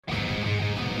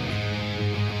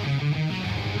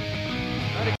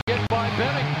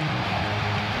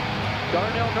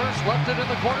Darnell Nurse left it in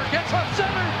the corner, gets up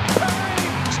center.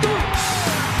 Perry scores!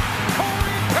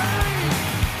 Corey Perry!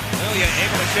 Lilia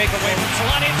able to shake away from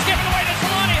Solani. It's given away to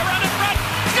Solani. Around in front.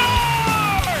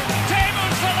 Score! Teemu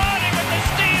Solani with the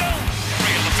steal.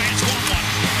 Three of the fans want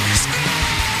one. Score!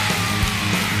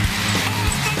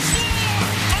 Off the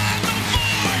floor! On the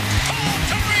board! Paul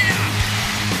Kariya!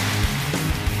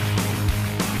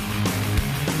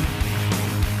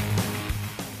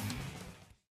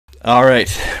 All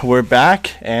right, we're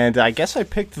back, and I guess I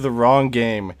picked the wrong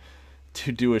game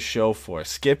to do a show for.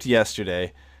 Skipped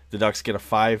yesterday. The Ducks get a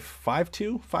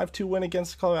 5-2 win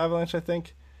against the Colorado Avalanche, I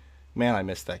think. Man, I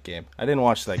missed that game. I didn't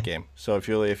watch that game, so if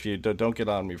you don't get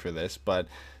on me for this, but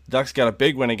the Ducks got a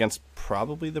big win against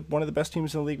probably one of the best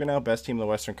teams in the league right now, best team in the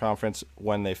Western Conference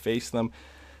when they face them.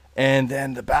 And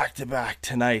then the back-to-back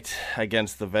tonight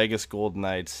against the Vegas Golden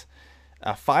Knights.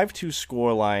 A 5-2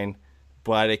 scoreline,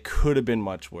 but it could have been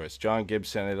much worse. John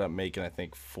Gibson ended up making, I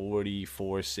think,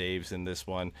 44 saves in this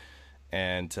one.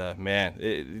 And,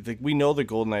 we know the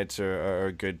Golden Knights are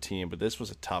a good team, but this was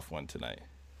a tough one tonight.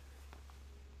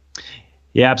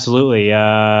 Yeah, absolutely.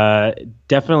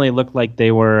 Definitely looked like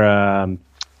they were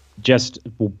just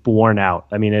worn out.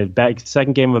 I mean,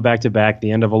 second game of a back-to-back,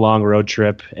 the end of a long road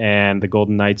trip, and the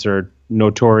Golden Knights are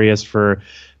notorious for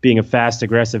being a fast,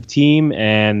 aggressive team,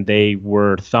 and they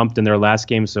were thumped in their last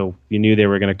game, so you knew they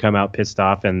were going to come out pissed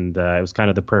off, and it was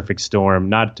kind of the perfect storm,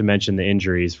 not to mention the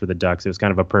injuries for the Ducks. It was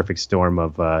kind of a perfect storm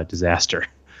of disaster.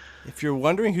 If you're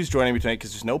wondering who's joining me tonight,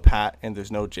 because there's no Pat and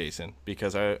there's no Jason,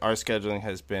 because our scheduling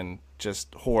has been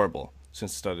just horrible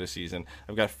since the start of the season.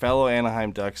 I've got fellow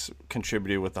Anaheim Ducks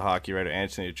contributor with the hockey writer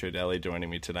Anthony Tridelli joining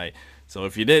me tonight. So I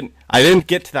didn't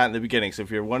get to that in the beginning. So if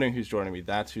you're wondering who's joining me,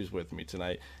 that's who's with me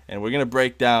tonight. And we're going to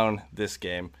break down this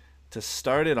game. To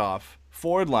start it off,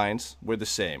 forward lines were the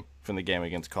same from the game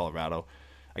against Colorado.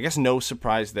 I guess no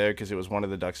surprise there because it was one of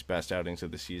the Ducks' best outings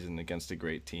of the season against a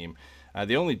great team.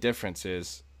 The only difference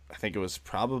is I think it was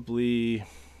probably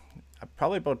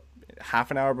about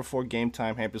half an hour before game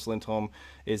time, Hampus Lindholm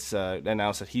is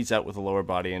announced that he's out with a lower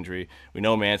body injury. We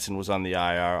know Manson was on the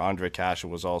IR. Andre Kasha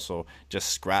was also just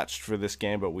scratched for this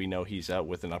game, but we know he's out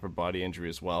with an upper body injury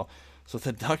as well. So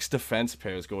the Ducks' defense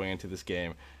pairs going into this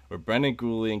game were Brendan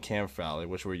Gooley and Cam Fowler,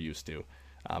 which we're used to.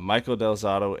 Michael Del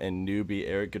Zotto and newbie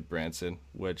Eric Goodbranson,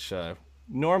 which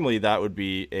normally that would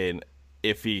be an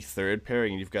iffy third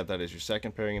pairing, and you've got that as your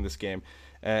second pairing in this game.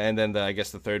 And then I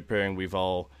guess the third pairing we've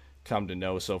all come to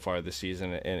know so far this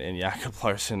season in Jakob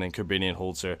Larsson and Korbinian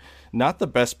Holzer. Not the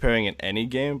best pairing in any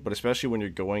game, but especially when you're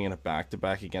going in a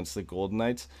back-to-back against the Golden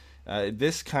Knights,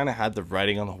 this kind of had the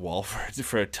writing on the wall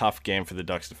for a tough game for the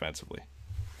Ducks defensively.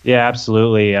 Yeah,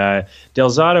 absolutely.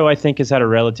 Del Zotto, I think, has had a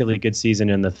relatively good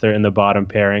season in the bottom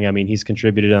pairing. I mean, he's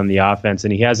contributed on the offense,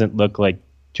 and he hasn't looked like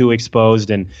too exposed.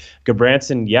 And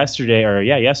Goodbranson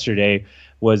yesterday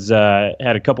was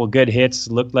had a couple good hits.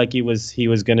 Looked like he was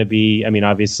going to be. I mean,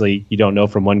 obviously you don't know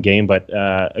from one game, but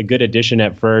a good addition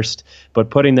at first.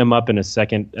 But putting them up in a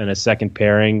second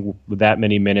pairing with that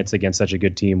many minutes against such a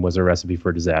good team was a recipe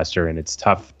for disaster. And it's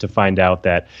tough to find out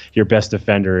that your best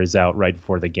defender is out right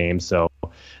before the game. So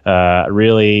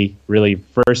really,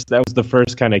 that was the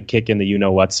first kind of kick in the you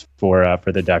know what's for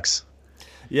the Ducks.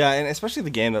 Yeah, and especially the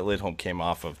game that Lindholm came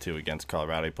off of, too, against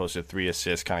Colorado. He posted 3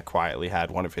 assists, kind of quietly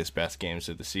had one of his best games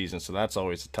of the season, so that's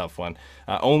always a tough one.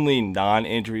 Only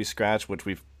non-injury scratch, which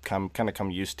we've come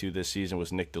used to this season,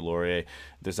 was Nick Deslauriers.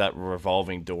 There's that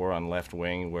revolving door on left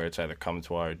wing where it's either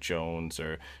Comtois, Jones,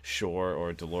 or Shore,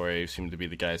 or Deslauriers seem to be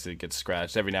the guys that get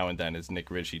scratched. Every now and then is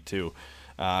Nick Ritchie, too.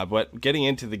 But getting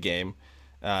into the game,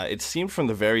 it seemed from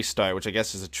the very start, which I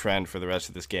guess is a trend for the rest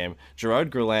of this game,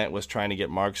 Gerard Gallant was trying to get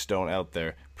Mark Stone out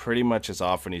there pretty much as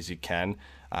often as you can.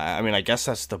 I mean, I guess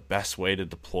that's the best way to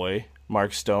deploy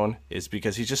Mark Stone, is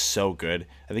because he's just so good.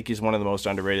 I think he's one of the most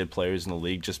underrated players in the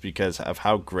league just because of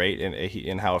how great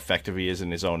and how effective he is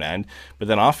in his own end. But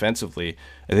then offensively,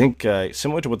 I think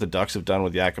similar to what the Ducks have done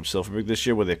with Jakob Silfverberg this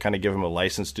year, where they kind of give him a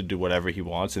license to do whatever he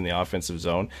wants in the offensive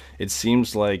zone, it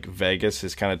seems like Vegas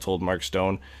has kind of told Mark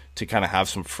Stone to kind of have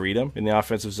some freedom in the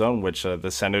offensive zone, which the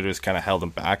Senators kind of held him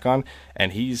back on.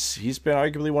 And he's been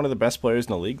arguably one of the best players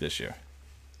in the league this year.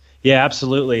 Yeah,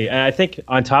 absolutely. And I think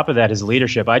on top of that, his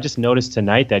leadership. I just noticed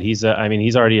tonight that he's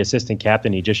already assistant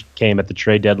captain. He just came at the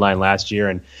trade deadline last year,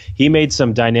 and he made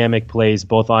some dynamic plays,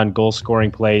 both on goal-scoring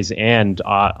plays and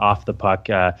off the puck.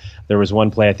 There was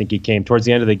one play, I think he came towards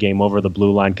the end of the game over the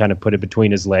blue line, kind of put it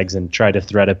between his legs and tried to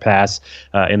thread a pass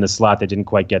in the slot that didn't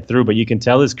quite get through. But you can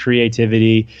tell his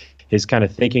creativity, his kind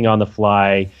of thinking on the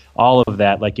fly, all of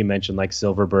that, like you mentioned, like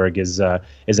Silverberg is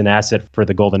an asset for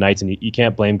the Golden Knights, and you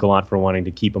can't blame Gallant for wanting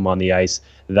to keep him on the ice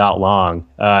that long.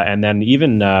 And then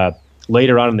even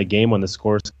later on in the game, when the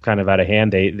score's kind of out of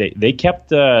hand, they kept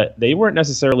they weren't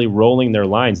necessarily rolling their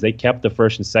lines. They kept the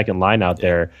first and second line out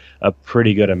there a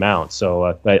pretty good amount.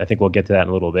 So I think we'll get to that in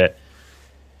a little bit.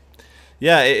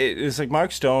 Yeah, it's like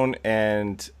Mark Stone,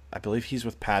 and I believe he's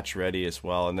with Patch Reddy as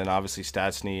well, and then obviously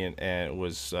Stastny and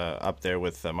was up there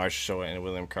with Marcia Shoa and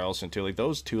William Karlsson too. Like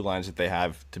those two lines that they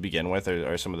have to begin with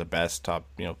are some of the best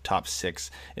top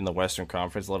six in the Western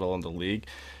Conference, let alone the league.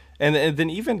 And then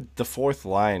even the fourth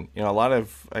line, a lot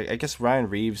of, I guess Ryan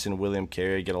Reeves and William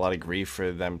Carey get a lot of grief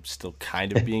for them still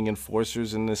kind of being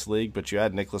enforcers in this league, but you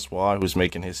had Nicholas Waugh, who's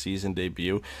making his season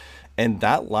debut, and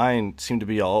that line seemed to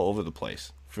be all over the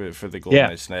place for the Golden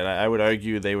Knights tonight. I would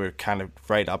argue they were kind of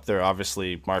right up there.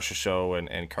 Obviously, Marcia Shoa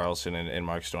and Karlsson and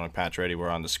Mark Stone and Patch Reddy were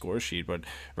on the score sheet, but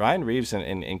Ryan Reeves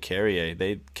and Carrier,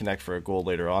 they connect for a goal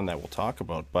later on that we'll talk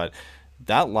about. But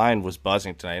that line was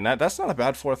buzzing tonight, and that's not a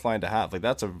bad fourth line to have. Like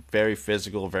that's a very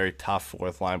physical, very tough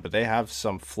fourth line, but they have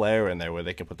some flair in there where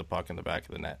they can put the puck in the back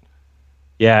of the net.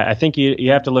 Yeah, I think you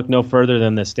have to look no further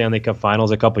than the Stanley Cup Finals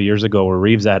a couple years ago, where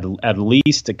Reeves had at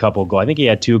least a couple goals. I think he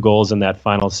had 2 goals in that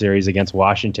final series against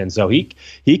Washington. So he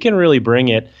can really bring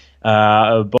it,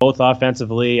 both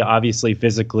offensively, obviously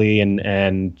physically,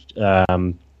 and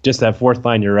just that fourth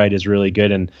line, you're right, is really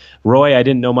good. And Roy, I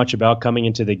didn't know much about coming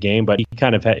into the game, but he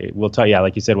kind of we'll tell you,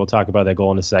 like you said, we'll talk about that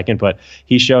goal in a second. But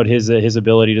he showed his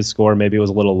ability to score. Maybe it was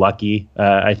a little lucky.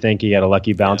 I think he had a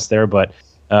lucky bounce there, but.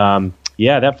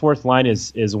 That fourth line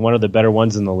is one of the better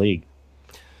ones in the league.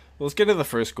 Well, let's get to the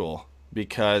first goal,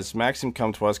 because Maxime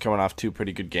Comtois is coming off 2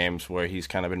 pretty good games where he's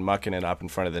kind of been mucking it up in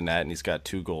front of the net, and he's got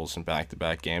 2 goals in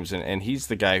back-to-back games. And he's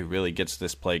the guy who really gets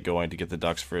this play going to get the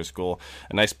Ducks' first goal.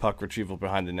 A nice puck retrieval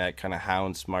behind the net, kind of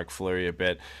hounds Mark Fleury a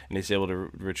bit, and he's able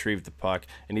to retrieve the puck.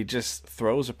 And he just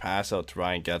throws a pass out to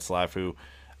Ryan Getzlaf, who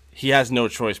he has no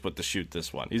choice but to shoot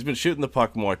this one. He's been shooting the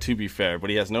puck more, to be fair, but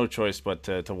he has no choice but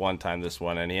to one-time this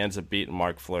one, and he ends up beating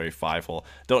Mark Fleury 5-hole.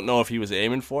 Don't know if he was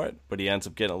aiming for it, but he ends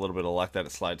up getting a little bit of luck that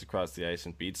it slides across the ice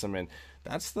and beats him. And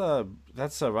that's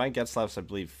Ryan Getzlaf's, I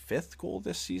believe, 5th goal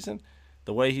this season.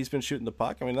 The way he's been shooting the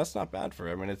puck, I mean, that's not bad for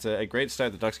him, and it's a great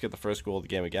start. The Ducks get the first goal of the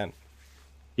game again.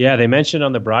 Yeah, they mentioned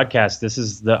on the broadcast this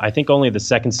is I think only the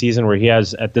second season where he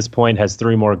has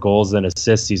 3 more goals than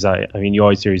assists. You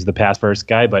always hear he's the pass first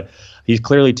guy, but he's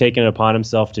clearly taken it upon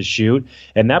himself to shoot.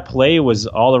 And that play was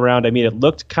all around. I mean, it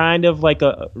looked kind of like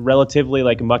relatively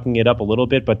like mucking it up a little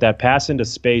bit, but that pass into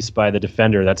space by the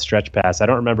defender, that stretch pass, I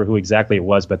don't remember who exactly it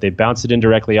was, but they bounced it in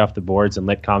directly off the boards and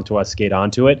let Comtois skate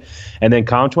onto it. And then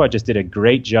Comtois just did a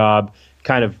great job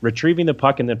kind of retrieving the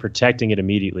puck and then protecting it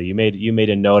immediately. You made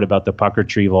a note about the puck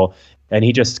retrieval, and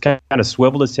he just kind of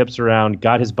swiveled his hips around,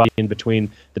 got his body in between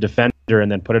the defender,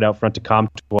 and then put it out front to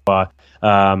Getzlaf,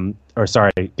 and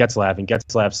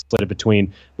Getzlaf slid it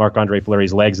between Marc-Andre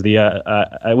Fleury's legs.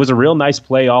 It was a real nice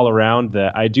play all around.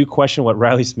 I do question what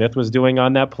Riley Smith was doing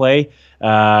on that play,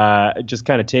 just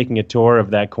kind of taking a tour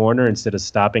of that corner instead of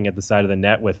stopping at the side of the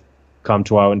net with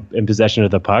Comtois in possession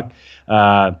of the puck.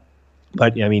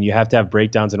 But, I mean, you have to have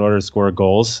breakdowns in order to score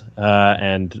goals.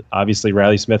 And obviously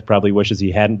Riley Smith probably wishes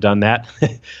he hadn't done that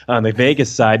on the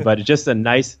Vegas side. But just a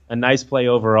nice play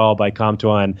overall by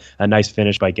Comtois and a nice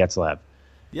finish by Getzlaf.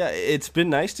 Yeah, it's been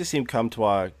nice to see him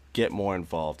Comtois get more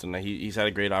involved. And he's had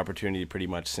a great opportunity pretty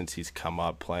much since he's come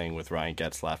up playing with Ryan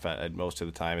Getzlaf at most of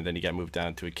the time. And then he got moved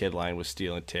down to a kid line with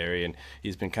Steele and Terry. And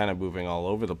he's been kind of moving all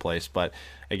over the place. But,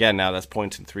 again, now that's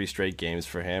points in 3 straight games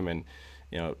for him. And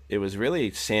it was really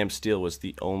Sam Steele was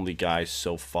the only guy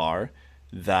so far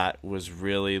that was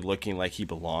really looking like he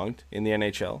belonged in the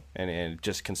NHL and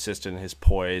just consistent in his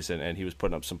poise, and he was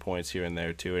putting up some points here and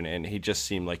there too, and he just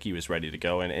seemed like he was ready to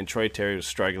go. And Troy Terry was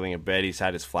struggling a bit. He's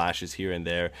had his flashes here and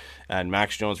there. And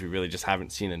Max Jones, we really just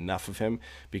haven't seen enough of him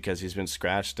because he's been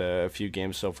scratched a few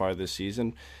games so far this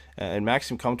season. And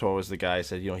Maxime Comtois was the guy who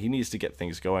said, he needs to get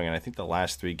things going. And I think the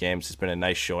last 3 games has been a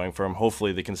nice showing for him.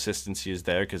 Hopefully the consistency is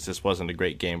there because this wasn't a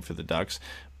great game for the Ducks.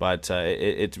 But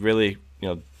it's really,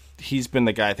 he's been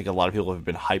the guy I think a lot of people have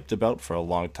been hyped about for a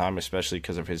long time, especially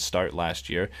because of his start last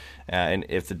year. And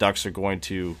if the Ducks are going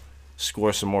to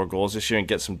score some more goals this year and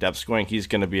get some depth going, he's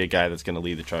going to be a guy that's going to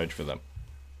lead the charge for them.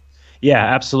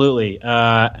 Yeah, absolutely.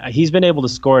 He's been able to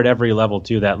score at every level,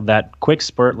 too. That quick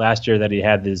spurt last year that he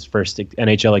had his first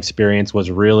NHL experience was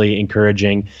really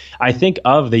encouraging. I think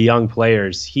of the young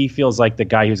players, he feels like the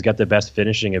guy who's got the best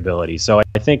finishing ability. So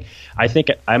I think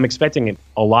I'm expecting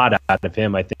a lot out of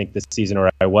him, I think, this season, or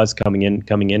I was coming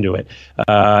into it,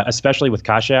 especially with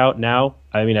Kasha out now.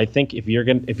 I mean, I think if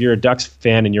you're a Ducks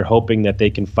fan and you're hoping that they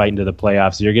can fight into the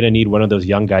playoffs, you're going to need one of those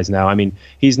young guys now. I mean,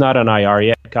 he's not on IR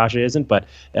yet, Kasha isn't, but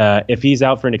if he's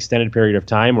out for an extended period of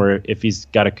time, or if he's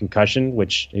got a concussion,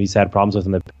 which he's had problems with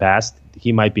in the past,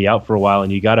 he might be out for a while.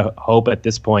 And you got to hope at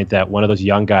this point that one of those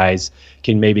young guys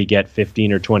can maybe get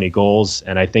 15 or 20 goals,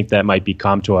 and I think that might be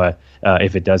Comtois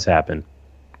if it does happen.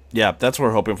 Yeah, that's what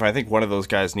we're hoping for. I think one of those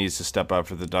guys needs to step up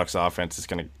for the Ducks offense. Is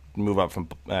going to move up from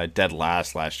dead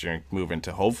last year and move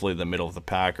into hopefully the middle of the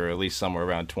pack, or at least somewhere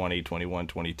around 20, 21,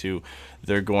 22.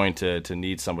 They're going to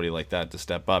need somebody like that to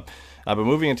step up. But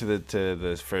moving into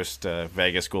the first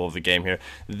Vegas goal of the game here,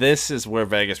 this is where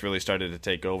Vegas really started to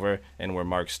take over and where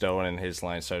Mark Stone and his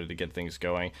line started to get things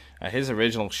going. His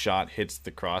original shot hits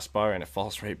the crossbar and it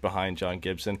falls right behind John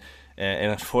Gibson. And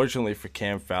unfortunately for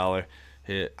Cam Fowler,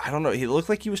 I don't know, he looked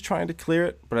like he was trying to clear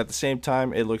it, but at the same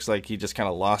time, it looks like he just kind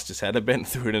of lost his head a bit and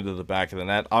threw it into the back of the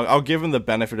net. I'll give him the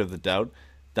benefit of the doubt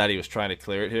that he was trying to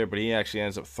clear it here, but he actually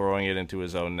ends up throwing it into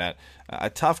his own net. A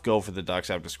tough goal for the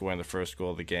Ducks after scoring the first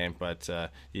goal of the game, but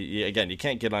again, you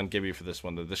can't get on Gibby for this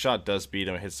one. The shot does beat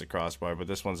him, it hits the crossbar, but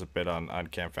this one's a bit on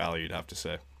Cam Fowler, you'd have to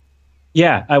say.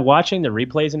 Yeah, watching the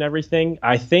replays and everything,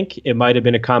 I think it might have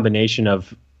been a combination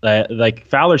of like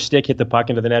Fowler's stick hit the puck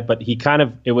into the net, but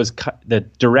the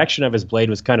direction of his blade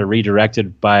was kind of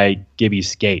redirected by Gibby's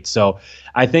skate. So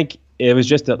I think it was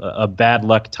just a bad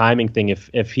luck timing thing.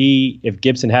 If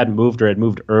Gibson hadn't moved or had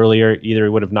moved earlier, either he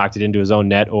would have knocked it into his own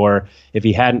net, or if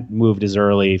he hadn't moved as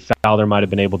early, Fowler might have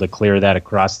been able to clear that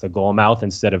across the goal mouth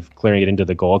instead of clearing it into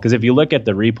the goal. Because if you look at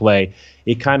the replay,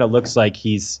 it kind of looks like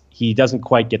he doesn't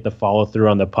quite get the follow through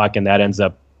on the puck, and that ends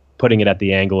up putting it at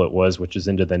the angle it was, which is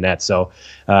into the net. So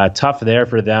tough there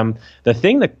for them. The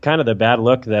thing that kind of the bad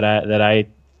look that I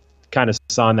kind of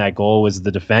saw in that goal was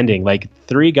the defending. Like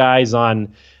 3 guys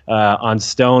on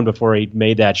Stone before he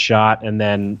made that shot, and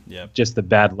then just the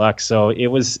bad luck. So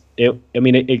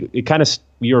it kind of,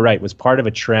 you were right, it was part of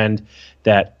a trend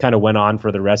that kind of went on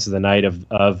for the rest of the night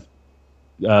of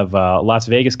Las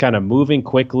Vegas kind of moving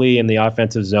quickly in the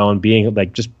offensive zone, being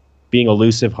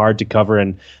elusive, hard to cover,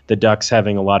 and the Ducks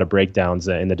having a lot of breakdowns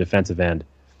in the defensive end.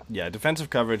 Yeah, defensive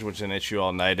coverage was an issue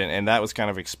all night, and that was kind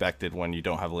of expected when you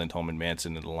don't have Lindholm and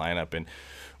Manson in the lineup. And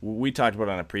we talked about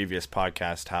on a previous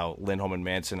podcast how Lindholm and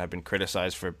Manson have been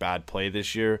criticized for bad play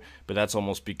this year, but that's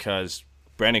almost because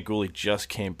Brandon Gooley just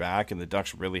came back, and the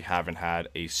Ducks really haven't had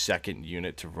a second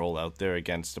unit to roll out there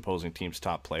against opposing teams'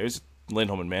 top players.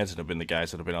 Lindholm and Manson have been the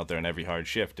guys that have been out there in every hard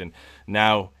shift, and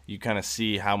now you kind of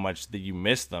see how much that you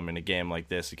miss them in a game like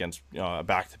this against a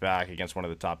back-to-back against one of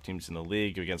the top teams in the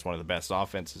league, against one of the best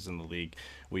offenses in the league,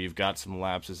 where you've got some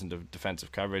lapses into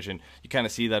defensive coverage, and you kind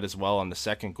of see that as well on the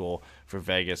second goal for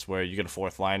Vegas, where you get a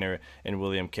fourth liner in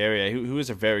William Carrier, who is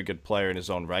a very good player in his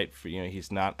own right.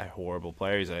 He's not a horrible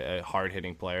player; he's a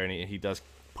hard-hitting player, and he does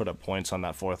put up points on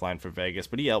that fourth line for Vegas,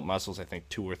 but he outmuscles, I think,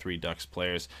 2 or 3 Ducks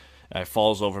players.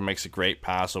 Falls over, makes a great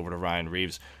pass over to Ryan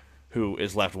Reeves, who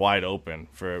is left wide open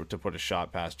to put a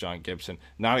shot past John Gibson.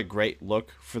 Not a great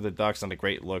look for the Ducks, not a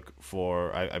great look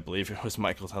for, I believe it was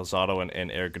Michael Del Zotto and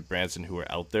Eric Goodbranson who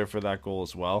were out there for that goal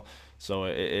as well. So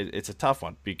it's a tough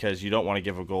one because you don't want to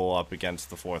give a goal up against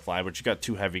the fourth line, but you got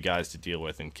 2 heavy guys to deal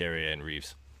with in Carrier and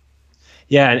Reeves.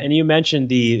 Yeah, and you mentioned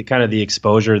the kind of the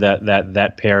exposure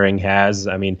that pairing has.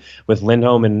 I mean, with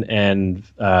Lindholm and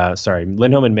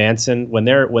Manson, when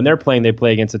they're playing, they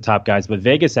play against the top guys. But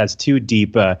Vegas has two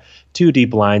deep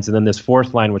lines, and then this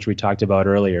fourth line, which we talked about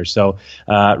earlier. So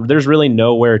there's really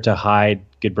nowhere to hide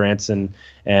Goodbranson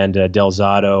and Del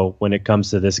Zotto when it comes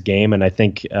to this game, and I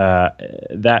think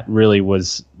that really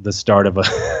was the start of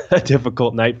a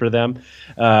difficult night for them.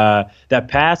 That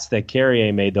pass that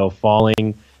Carrier made, though,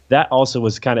 falling. That also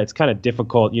was kind of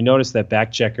difficult. You notice that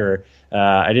back checker,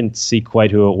 I didn't see quite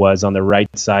who it was on the right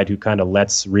side who kind of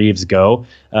lets Reeves go.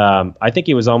 I think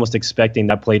he was almost expecting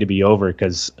that play to be over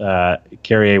because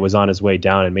Carrier was on his way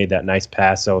down and made that nice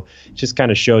pass. So it just kind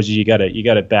of shows you got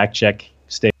to back check,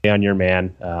 stay on your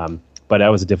man. But that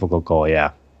was a difficult goal,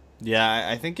 yeah. Yeah,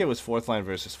 I think it was fourth line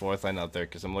versus fourth line out there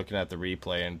because I'm looking at the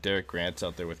replay and Derek Grant's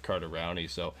out there with Carter Rowney.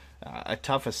 So a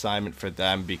tough assignment for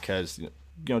them because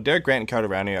Derek Grant and Carter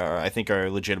Rowney are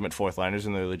legitimate fourth liners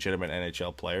and they're legitimate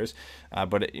NHL players.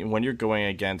 But when you're going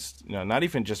against, not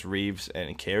even just Reeves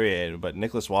and Carrier, but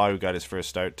Nicholas Waugh, who got his first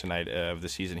start tonight of the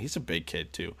season, he's a big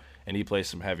kid too, and he plays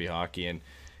some heavy hockey and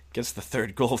gets the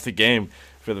third goal of the game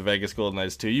for the Vegas Golden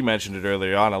Knights too. You mentioned it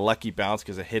earlier on, a lucky bounce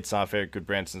because it hits off Eric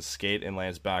Goodbranson's skate and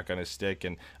lands back on his stick,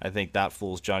 and I think that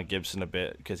fools John Gibson a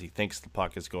bit because he thinks the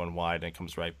puck is going wide and it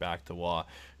comes right back to Waugh,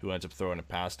 who ends up throwing it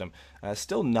past him.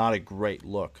 Still not a great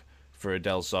look for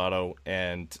Del Zotto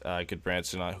and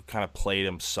Goodbranson, who kind of played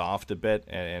him soft a bit,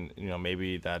 and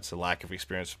maybe that's a lack of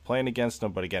experience playing against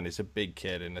him. But again, he's a big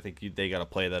kid, and I think they got to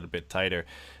play that a bit tighter,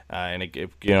 and it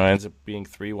ends up being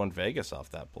 3-1 Vegas off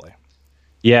that play.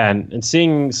 Yeah, and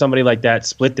seeing somebody like that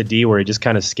split the D where he just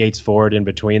kind of skates forward in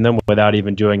between them without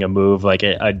even doing a move like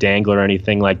a dangler or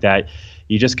anything like that,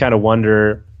 you just kind of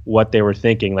wonder what they were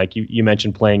thinking. Like you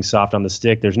mentioned playing soft on the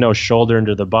stick. There's no shoulder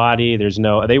into the body.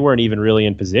 They weren't even really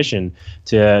in position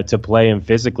to play him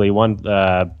physically.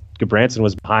 Goodbranson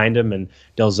was behind him, and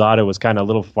Del Zotto was kind of a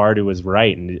little far to his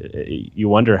right, and you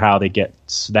wonder how they get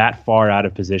that far out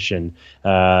of position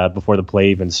before the play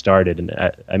even started. And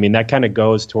I mean, that kind of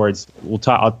goes towards.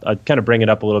 I'll kind of bring it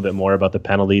up a little bit more about the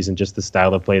penalties and just the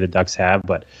style of play the Ducks have,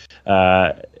 but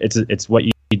it's what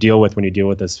you deal with when you deal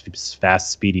with this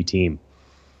fast, speedy team.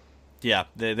 Yeah,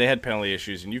 they had penalty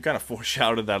issues, and you kind of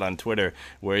foreshadowed that on Twitter,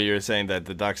 where you were saying that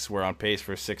the Ducks were on pace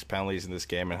for 6 penalties in this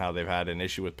game and how they've had an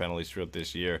issue with penalties throughout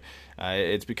this year.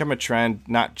 It's become a trend,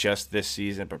 not just this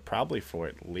season, but probably for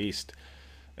at least,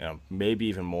 maybe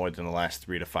even more than the last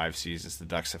 3 to 5 seasons. The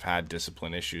Ducks have had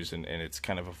discipline issues, and it's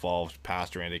kind of evolved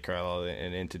past Randy Carlyle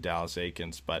and into Dallas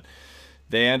Eakins, but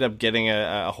they end up getting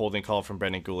a holding call from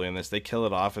Brendan Guhle in this. They kill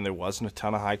it off, and there wasn't a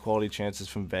ton of high-quality chances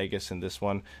from Vegas in this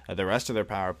one. The rest of their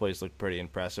power plays looked pretty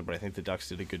impressive, but I think the Ducks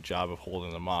did a good job of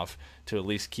holding them off to at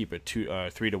least keep it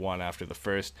 3-1 after the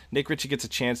first. Nick Ritchie gets a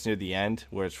chance near the end,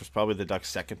 where it was probably the Ducks'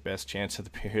 second-best chance of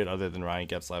the period other than Ryan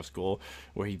Getzlaf's goal,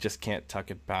 where he just can't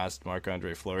tuck it past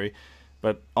Marc-Andre Fleury.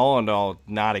 But all in all,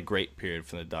 not a great period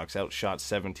for the Ducks. Outshot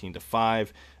 17-5.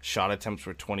 Shot attempts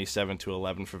were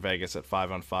 27-11 for Vegas at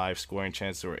 5-on-5. Scoring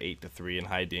chances were 8-3, and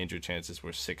high danger chances were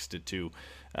 6-2.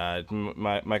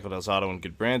 Michael Del Zotto and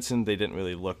Goodbranson, they didn't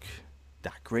really look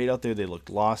that great out there. They looked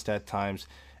lost at times,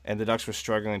 and the Ducks were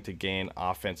struggling to gain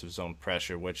offensive zone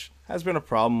pressure, which has been a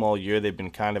problem all year. They've been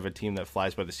kind of a team that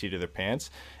flies by the seat of their pants,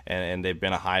 and they've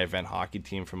been a high-event hockey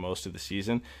team for most of the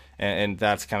season, and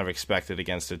that's kind of expected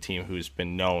against a team who's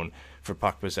been known for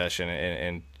puck possession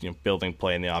and building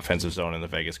play in the offensive zone in the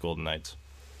Vegas Golden Knights.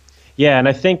 Yeah, and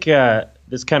I think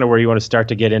this is kind of where you want to start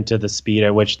to get into the speed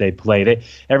at which they play.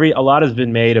 A lot has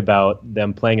been made about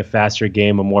them playing a faster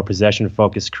game, a more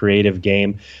possession-focused, creative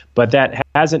game, but that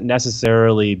hasn't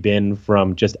necessarily been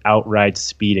from just outright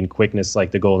speed and quickness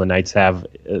like the Golden Knights have.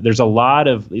 There's a lot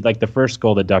of, like the first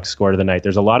goal the Ducks scored of the night,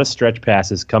 there's a lot of stretch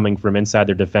passes coming from inside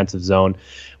their defensive zone,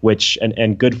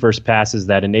 and good first passes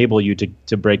that enable you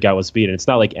to break out with speed. And it's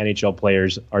not like NHL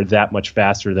players are that much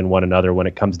faster than one another when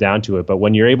it comes down to it, but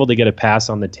when you're able to get a pass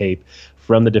on the tape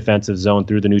from the defensive zone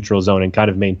through the neutral zone and kind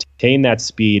of maintain that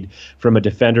speed from a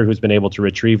defender who's been able to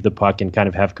retrieve the puck and kind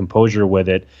of have composure with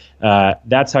it,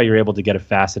 that's how you're able to get a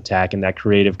fast attack and that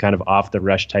creative kind of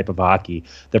off-the-rush type of hockey.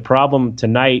 The problem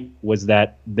tonight was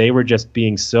that they were just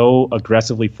being so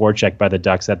aggressively forechecked by the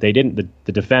Ducks that they didn't.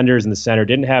 The defenders in the center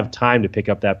didn't have time to pick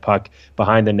up that puck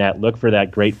behind the net, look for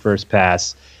that great first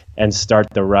pass, and start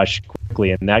the rush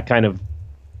quickly. And that kind of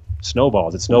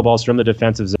snowballs. It snowballs from the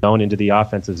defensive zone into the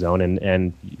offensive zone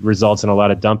and results in a lot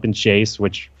of dump and chase,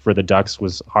 which for the Ducks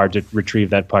was hard to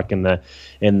retrieve that puck in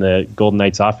the Golden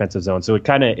Knights offensive zone. So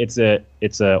it's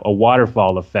a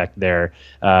waterfall effect there,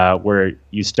 where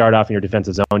you start off in your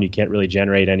defensive zone, you can't really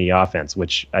generate any offense,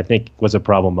 which I think was a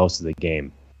problem most of the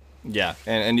game. Yeah,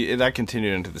 and that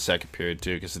continued into the second period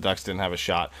too, because the Ducks didn't have a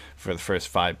shot for the first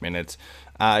 5 minutes.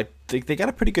 I think they got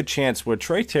a pretty good chance where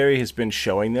Troy Terry has been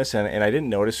showing this, and I didn't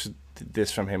notice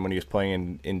this from him when he was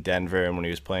playing in Denver and when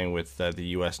he was playing with the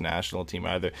U.S. national team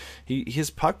either.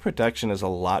 His puck protection is a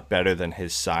lot better than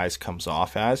his size comes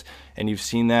off as, and you've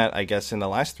seen that, I guess, in the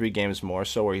last 3 games more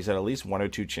so, where he's had at least 1 or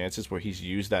 2 chances where he's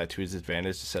used that to his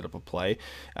advantage to set up a play,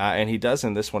 and he does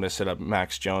in this one to set up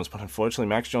Max Jones, but unfortunately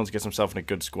Max Jones gets himself in a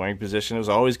good scoring position. It was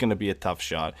always going to be a tough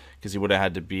shot because he would have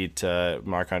had to beat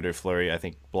Marc-Andre Fleury, I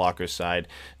think, blocker side,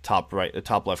 top right, the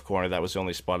top left corner. That was the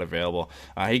only spot available.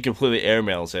 He completely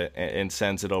airmails it and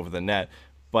sends it over the net.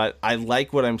 But I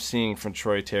like what I'm seeing from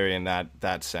Troy Terry in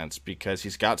that sense, because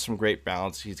he's got some great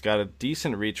balance. He's got a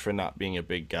decent reach for not being a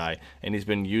big guy, and he's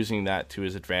been using that to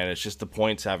his advantage. Just the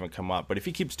points haven't come up. But if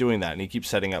he keeps doing that and he keeps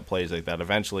setting up plays like that,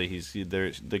 eventually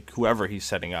whoever he's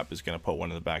setting up is going to put one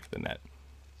in the back of the net.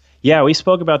 Yeah, we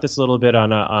spoke about this a little bit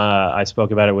on. I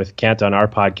spoke about it with Kent on our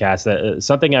podcast.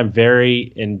 Something I'm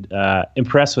very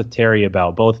impressed with Terry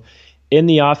about, both in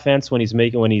the offense when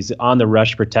he's on the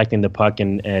rush protecting the puck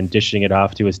and dishing it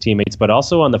off to his teammates, but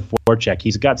also on the forecheck.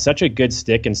 He's got such a good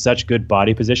stick and such good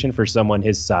body position for someone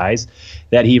his size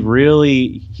that he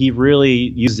really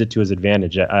uses it to his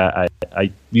advantage.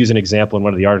 use an example in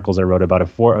one of the articles I wrote about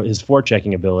his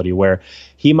forechecking ability, where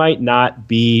he might not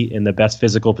be in the best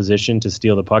physical position to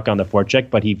steal the puck on the forecheck,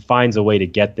 but he finds a way to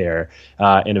get there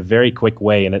in a very quick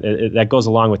way, and that goes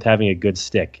along with having a good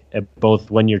stick, both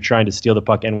when you're trying to steal the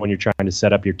puck and when you're trying to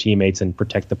set up your teammates and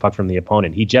protect the puck from the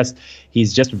opponent.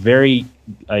 He's just very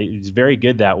he's very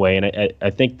good that way, and I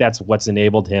think that's what's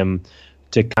enabled him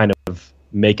to kind of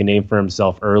make a name for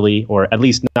himself early, or at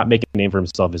least not make a name for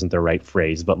himself isn't the right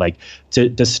phrase, but like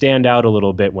to stand out a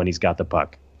little bit when he's got the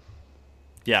puck.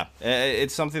 Yeah,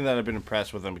 it's something that I've been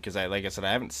impressed with him because, like I said,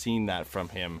 I haven't seen that from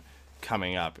him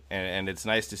coming up, and it's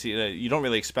nice to see that you don't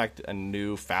really expect a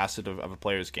new facet of a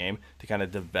player's game to kind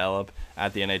of develop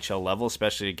at the NHL level,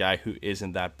 especially a guy who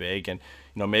isn't that big. And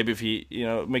maybe if he,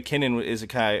 McKinnon is a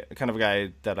kind of a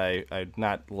guy that I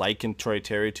not liken Troy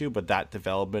Terry to, but that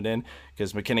development in,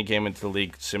 because McKinnon came into the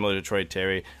league similar to Troy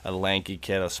Terry, a lanky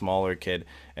kid, a smaller kid,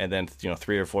 and then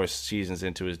 3 or 4 seasons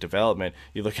into his development,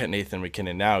 you look at Nathan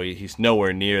McKinnon now, he's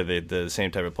nowhere near the same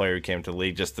type of player who came to the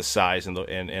league, just the size and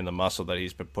the muscle that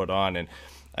he's been put on. And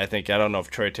I don't know if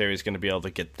Troy Terry is going to be able to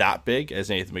get that big as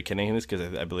Nathan McKinnon is,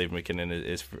 because I believe McKinnon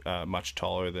is much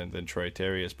taller than Troy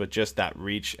Terry is. But just that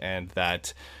reach and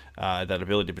that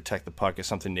ability to protect the puck is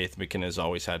something Nathan McKinnon has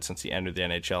always had since he entered the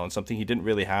NHL, and something he didn't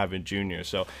really have in junior.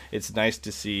 So it's nice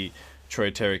to see Troy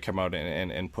Terry come out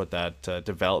and put that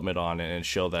development on and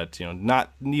show that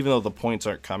not even though the points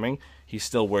aren't coming, he's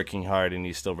still working hard and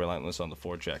he's still relentless on the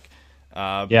forecheck.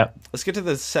 Let's get to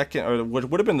the second, or what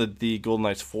would have been the Golden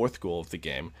Knights' 4th goal of the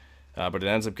game, but it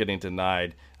ends up getting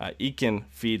denied. Eakin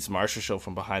feeds Marchessault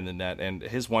from behind the net, and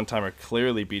his one-timer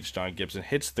clearly beats John Gibson,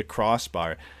 hits the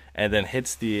crossbar, and then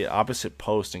hits the opposite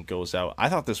post and goes out. I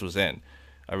thought this was in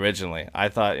originally. I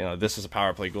thought, this is a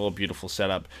power play goal, beautiful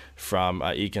setup from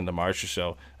Eakin to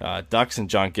Marchessault. Ducks and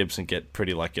John Gibson get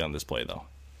pretty lucky on this play, though.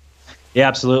 Yeah,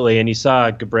 absolutely. And you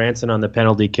saw Gabranson on the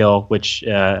penalty kill, which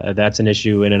that's an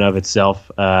issue in and of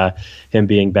itself, him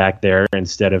being back there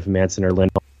instead of Manson or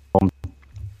Lindholm.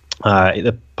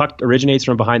 The puck originates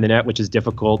from behind the net, which is a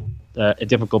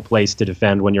difficult place to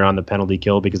defend when you're on the penalty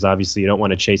kill, because obviously you don't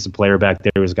want to chase a player back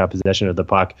there who's got possession of the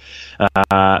puck.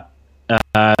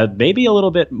 Maybe a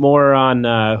little bit more on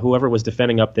whoever was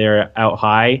defending up there out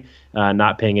high,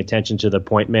 not paying attention to the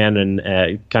point man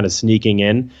and kind of sneaking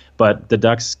in. But the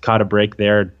Ducks caught a break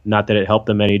there. Not that it helped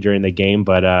them any during the game,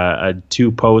 but a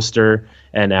 2-poster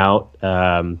and out.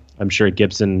 I'm sure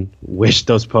Gibson wished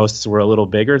those posts were a little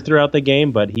bigger throughout the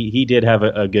game, but he did have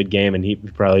a good game, and he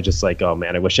probably just like, oh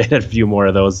man, I wish I had a few more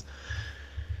of those.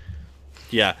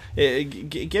 Yeah,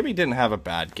 Gibby didn't have a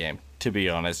bad game, to be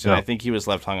honest. No. I think he was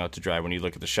left hung out to dry. When you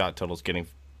look at the shot totals, getting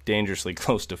dangerously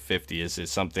close to 50 is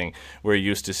something we're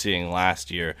used to seeing last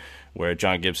year, where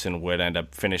John Gibson would end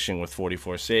up finishing with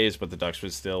 44 saves, but the Ducks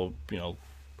would still,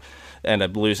 end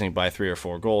up losing by 3 or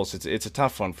 4 goals. It's a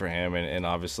tough one for him, and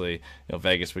obviously,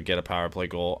 Vegas would get a power play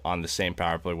goal on the same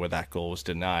power play where that goal was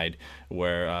denied,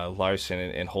 where Larson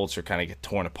and Holzer kind of get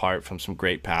torn apart from some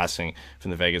great passing from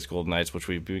the Vegas Golden Knights, which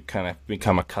we've kind of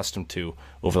become accustomed to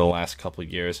over the last couple of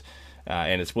years.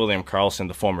 And it's William Karlsson,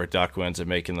 the former Duck, who ends up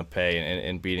making the pay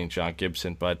and beating John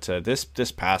Gibson. But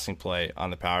this passing play on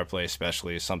the power play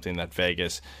especially is something that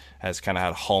Vegas has kind of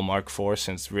had a hallmark for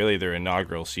since really their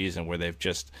inaugural season, where they've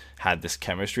just had this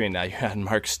chemistry. And now you add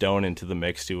Mark Stone into the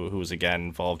mix, who was again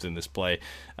involved in this play.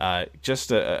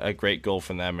 Just a great goal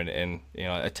from them, and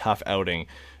a tough outing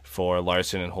for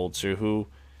Larson and Holzer, who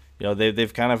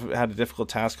they've kind of had a difficult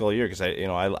task all year, because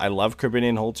I love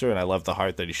Korbinian Holzer and I love the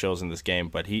heart that he shows in this game,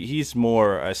 but he's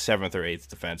more a 7th or 8th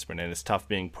defenseman, and it's tough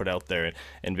being put out there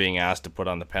and being asked to put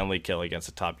on the penalty kill against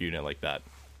a top unit like that.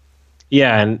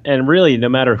 Yeah, and really, no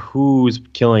matter who's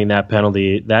killing that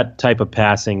penalty, that type of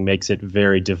passing makes it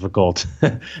very difficult.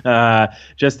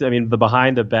 The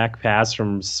behind the back pass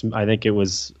from, I think it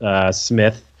was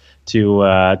Smith to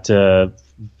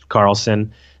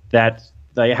Karlsson, that.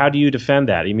 Like, how do you defend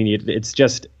that? I mean,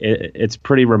 it's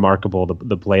pretty remarkable,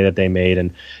 the play that they made.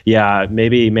 And yeah,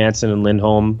 maybe Manson and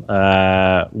Lindholm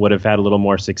would have had a little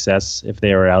more success if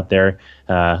they were out there.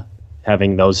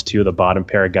 Having those two, the bottom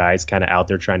pair of guys, kind of out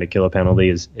there trying to kill a penalty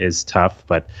is tough.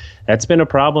 But that's been a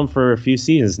problem for a few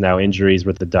seasons now, injuries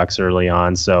with the Ducks early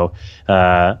on. So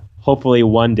hopefully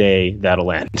one day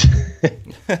that'll end.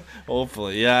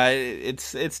 Hopefully. Yeah,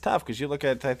 it's tough, because you look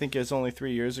at, I think it was only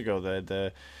 3 years ago that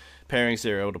the pairings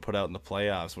they were able to put out in the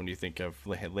playoffs, when you think of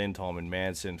Lindholm and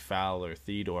Manson, Fowler,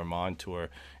 Theodore, Montour,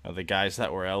 the guys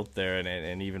that were out there,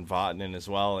 and even Vatanen as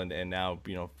well, and now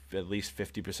at least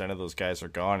 50% of those guys are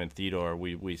gone. And Theodore,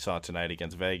 we saw tonight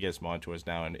against Vegas. Montour's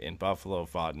now in Buffalo.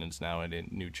 Vatanen's now in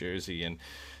New Jersey, and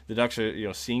the Ducks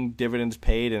are seeing dividends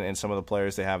paid, and some of the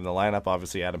players they have in the lineup.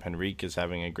 Obviously, Adam Henrique is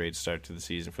having a great start to the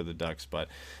season for the Ducks, but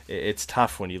it's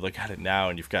tough when you look at it now,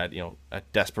 and you've got a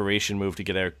desperation move to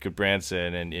get Eric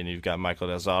Goodbranson, and you've got Michael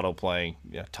Del Zotto playing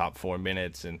top 4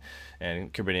 minutes, and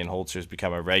Korbinian Holzer's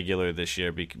become a regular this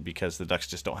year because the Ducks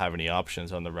just don't have any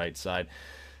options on the right side.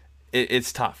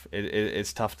 It's tough.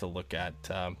 It's tough to look at.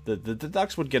 The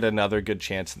Ducks would get another good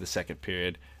chance in the second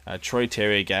period. Troy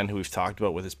Terry, again, who we've talked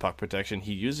about with his puck protection,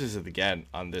 he uses it again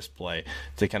on this play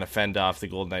to kind of fend off the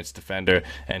Golden Knights defender,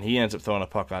 and he ends up throwing a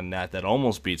puck on net that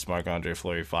almost beats Marc-Andre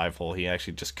Fleury 5-hole. He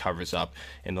actually just covers up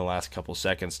in the last couple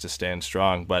seconds to stand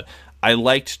strong. But I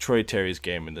liked Troy Terry's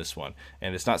game in this one,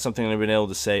 and it's not something I've been able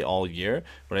to say all year,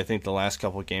 but I think the last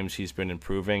couple of games he's been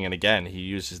improving, and again, he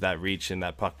uses that reach and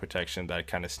that puck protection that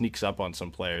kind of sneaks up on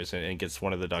some players and gets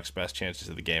one of the Ducks' best chances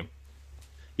of the game.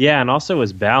 Yeah, and also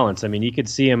his balance. I mean, you could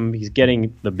see him; he's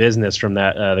getting the business from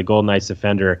that the Golden Knights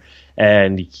defender,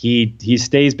 and he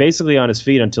stays basically on his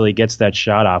feet until he gets that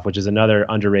shot off, which is another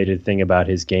underrated thing about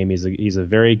his game. He's a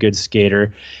very good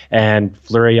skater, and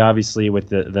Fleury obviously with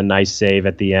the nice save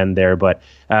at the end there. But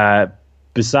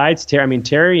besides Terry, I mean,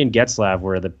 Terry and Getzlaf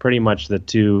were pretty much the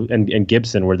two, and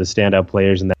Gibson were the standout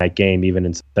players in that game, even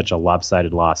in such a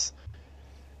lopsided loss.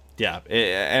 Yeah,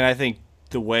 and I think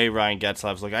the way Ryan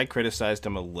Getzlaf's I criticized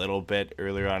him a little bit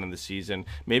earlier on in the season,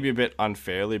 maybe a bit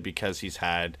unfairly because he's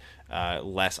had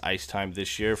less ice time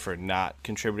this year for not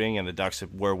contributing, and the Ducks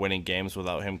were winning games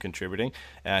without him contributing.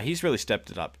 He's really stepped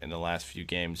it up in the last few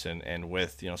games, and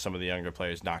with some of the younger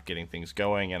players not getting things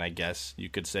going, and I guess you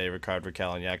could say Rickard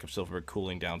Rakell and Jakob Silfverberg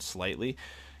cooling down slightly,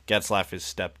 Getzlaf has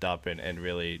stepped up and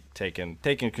really taken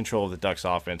control of the Ducks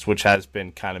offense, which has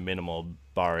been kind of minimal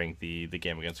barring the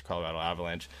game against the Colorado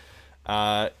Avalanche.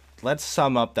 Let's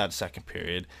sum up that second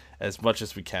period as much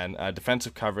as we can.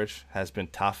 Defensive coverage has been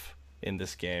tough in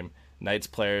this game. Knights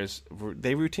players, I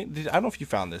don't know if you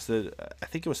found this. I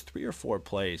think it was 3 or 4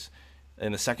 plays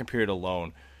in the second period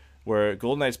alone where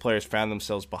Golden Knights players found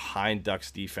themselves behind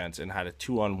Ducks defense and had a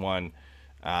 2-on-1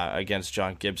 against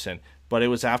John Gibson. But it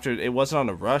wasn't on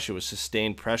a rush. It was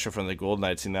sustained pressure from the Golden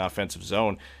Knights in the offensive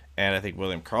zone. And I think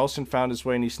William Karlsson found his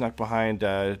way, and he snuck behind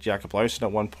Jakob Larsson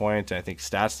at one point. And I think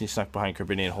Stastny snuck behind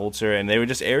Korbinian Holzer. And they were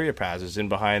just area passes in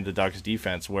behind the Ducks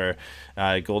defense where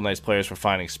Golden Knights players were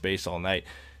finding space all night.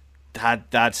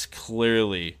 That's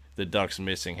clearly the Ducks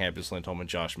missing Hampus Lindholm and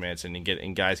Josh Manson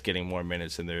and guys getting more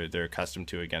minutes than they're accustomed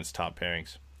to against top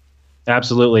pairings.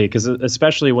 Absolutely, because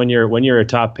especially when you're a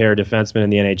top pair defenseman in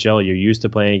the NHL, you're used to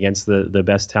playing against the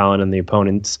best talent and the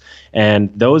opponents,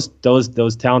 and those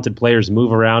talented players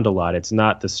move around a lot. It's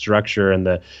not the structure and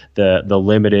the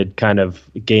limited kind of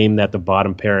game that the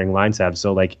bottom pairing lines have.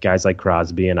 So like guys like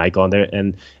Crosby and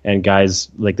Eichel and guys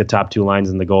like the top 2 lines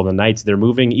in the Golden Knights, they're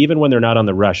moving even when they're not on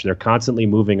the rush. They're constantly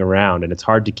moving around, and it's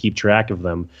hard to keep track of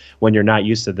them when you're not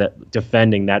used to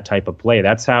defending that type of play.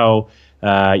 That's how.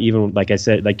 Even like you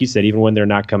said, even when they're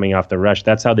not coming off the rush,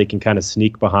 that's how they can kind of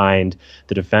sneak behind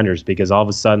the defenders, because all of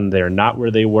a sudden they're not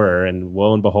where they were, and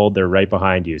lo and behold, they're right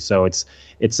behind you. So it's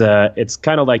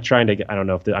kind of like trying to, I don't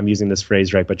know if I'm using this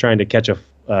phrase right, but trying to catch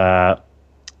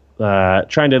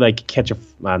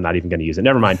I'm not even going to use it.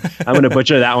 Never mind. I'm going to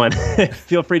butcher that one.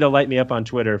 Feel free to light me up on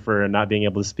Twitter for not being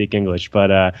able to speak English.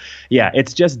 But yeah,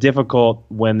 it's just difficult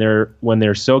when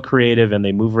they're so creative and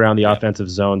they move around the offensive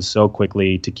zone so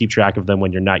quickly to keep track of them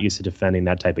when you're not used to defending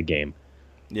that type of game.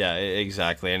 Yeah,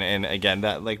 exactly. And again,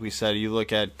 that, like we said, you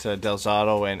look at Del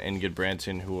Zotto and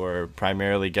Goodbranson, who are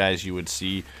primarily guys you would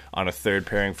see on a third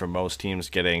pairing for most teams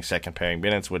getting second pairing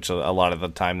minutes, which a lot of the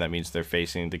time that means they're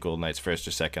facing the Golden Knights' first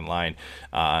or second line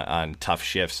on tough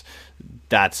shifts.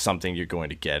 That's something you're going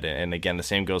to get. And again, the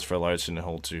same goes for Larsson and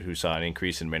Holzer, who saw an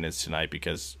increase in minutes tonight,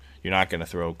 because you're not going to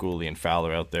throw Gooley and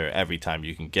Fowler out there every time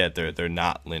you can get. They're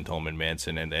not Lindholm and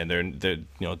Manson, and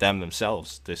they're them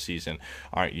themselves this season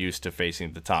aren't used to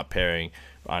facing the top pairing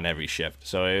on every shift.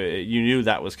 So you knew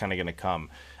that was kind of going to come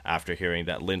after hearing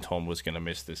that Lindholm was going to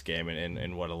miss this game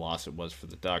and what a loss it was for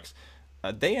the Ducks.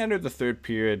 They entered the third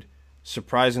period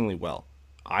surprisingly well.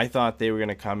 I thought they were going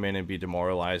to come in and be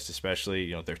demoralized,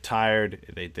 especially, they're tired.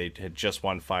 They had just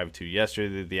won 5-2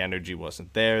 yesterday. The energy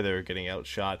wasn't there. They were getting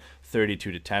outshot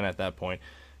 32-10 at that point.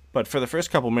 But for the first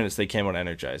couple minutes, they came out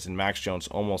energized, and Max Jones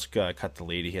almost cut the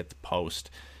lead. He hit the post.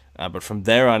 But from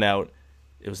there on out,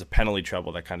 it was a penalty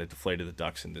trouble that kind of deflated the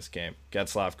Ducks in this game.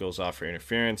 Getzlaf goes off for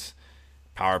interference.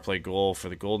 Power play goal for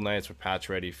the Golden Knights, where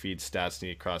Pacioretty feeds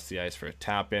Stastny across the ice for a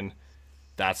tap-in.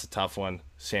 that's a tough one.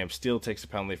 Sam Steele takes a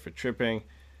penalty for tripping,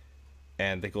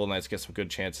 and the Golden Knights get some good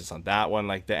chances on that one.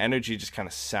 Like, the energy just kind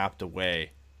of sapped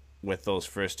away with those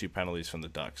first 2 penalties from the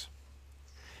Ducks.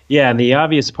 Yeah, and the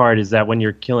obvious part is that when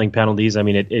you're killing penalties, I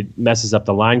mean, it messes up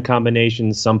the line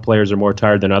combinations. Some players are more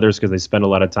tired than others because they spend a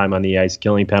lot of time on the ice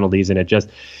killing penalties, and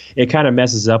it kind of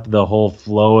messes up the whole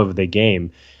flow of the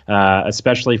game,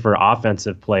 especially for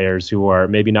offensive players who are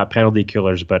maybe not penalty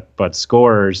killers but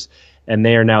scorers, and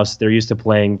they're used to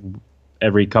playing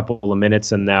every couple of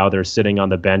minutes, and now they're sitting on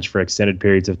the bench for extended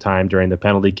periods of time during the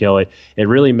penalty kill. It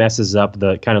really messes up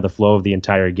the kind of the flow of the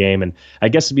entire game, and I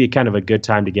guess it'd be kind of a good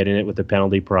time to get in it with the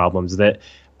penalty problems. That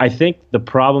I think the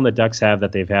problem the Ducks have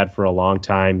that they've had for a long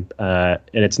time, and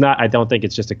it's not. I don't think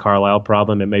it's just a Carlisle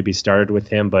problem. It maybe started with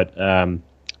him, but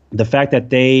the fact that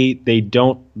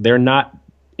they're not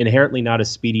inherently not a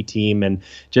speedy team, and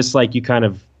just like you kind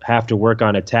of have to work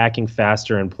on attacking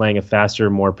faster and playing a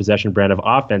faster, more possession brand of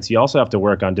offense, you also have to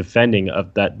work on defending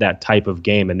of that type of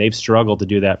game, and they've struggled to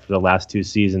do that for the last 2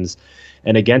 seasons.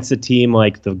 And against a team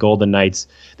like the Golden Knights,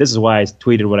 this is why I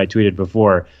tweeted what I tweeted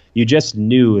before. You just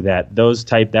knew that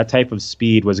that type of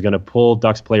speed was going to pull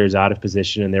Ducks players out of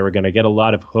position, and they were going to get a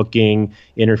lot of hooking,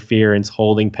 interference,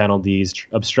 holding penalties,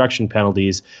 obstruction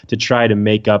penalties to try to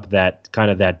make up that kind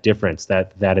of that difference,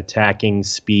 that attacking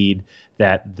speed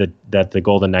that the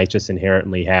Golden Knights just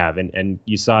inherently have. And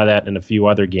you saw that in a few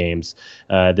other games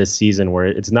this season where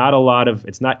it's not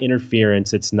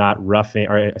interference, it's not roughing,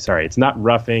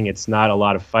 it's not a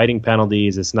lot of fighting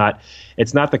penalties, it's not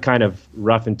the kind of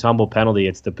rough and tumble penalty,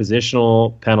 it's the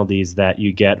positional penalties that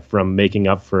you get from making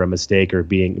up for a mistake or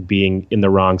being in the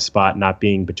wrong spot, not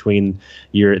being between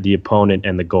the opponent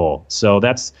and the goal. So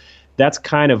that's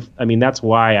kind of, I mean, that's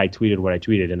why I tweeted what I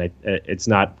tweeted, and it's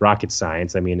not rocket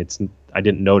science. I mean, I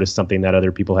didn't notice something that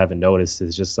other people haven't noticed.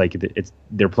 It's just like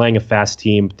they're playing a fast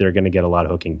team. They're going to get a lot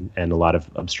of hooking and a lot of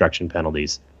obstruction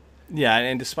penalties. Yeah,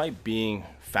 and despite being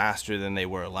faster than they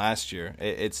were last year,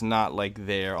 it's not like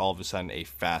they're all of a sudden a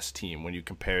fast team when you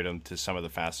compare them to some of the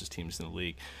fastest teams in the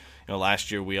league. You know,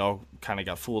 last year we all kind of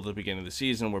got fooled at the beginning of the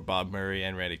season where Bob Murray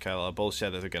and Randy Carlisle both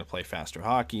said that they're going to play faster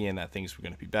hockey and that things were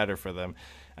going to be better for them.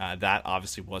 That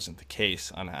obviously wasn't the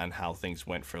case on how things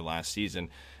went for last season.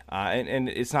 And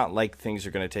it's not like things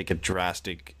are going to take a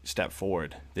drastic step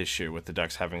forward this year with the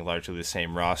Ducks having largely the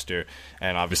same roster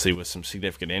and obviously with some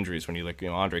significant injuries. When you look,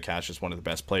 Andre Cash is one of the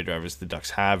best play drivers the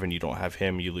Ducks have, and you don't have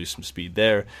him, you lose some speed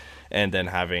there. And then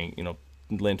having,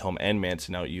 Lindholm and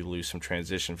Manson out, you lose some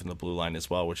transition from the blue line as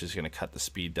well, which is going to cut the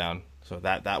speed down. So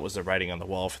that was the writing on the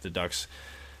wall for the Ducks,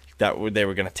 that they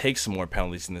were going to take some more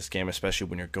penalties in this game, especially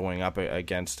when you're going up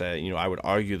against, I would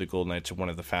argue the Golden Knights are one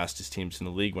of the fastest teams in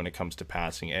the league when it comes to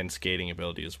passing and skating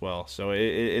ability as well. So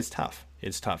it's tough.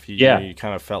 It's tough. You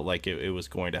kind of felt like it was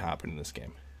going to happen in this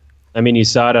game. I mean, you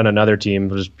saw it on another team.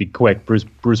 We'll just be quick. Bruce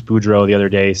Boudreau the other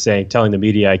day telling the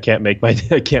media, I can't make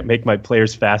my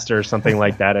players faster or something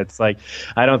like that. It's like,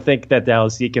 I don't think that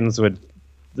Dallas Eakins would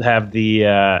have the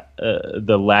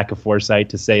lack of foresight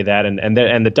to say that, and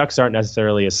the Ducks aren't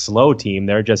necessarily a slow team.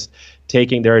 They're just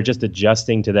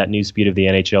adjusting to that new speed of the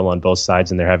NHL on both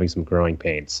sides, and they're having some growing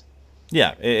pains.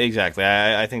 Yeah, exactly.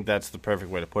 I think that's the perfect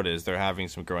way to put it, is they're having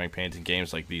some growing pains, and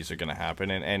games like these are going to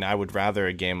happen. And I would rather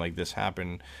a game like this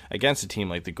happen against a team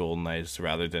like the Golden Knights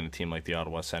rather than a team like the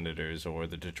Ottawa Senators or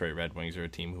the Detroit Red Wings, or a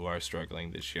team who are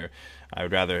struggling this year. I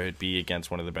would rather it be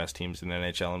against one of the best teams in the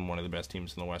NHL and one of the best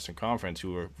teams in the Western Conference,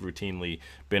 who have routinely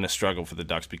been a struggle for the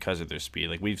Ducks because of their speed.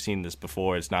 Like, we've seen this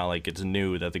before. It's not like it's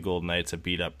new that the Golden Knights have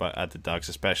beat up at the Ducks,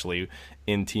 especially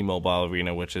in T-Mobile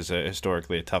Arena, which is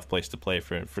historically a tough place to play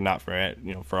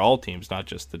for all teams, not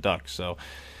just the Ducks. So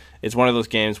it's one of those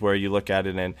games where you look at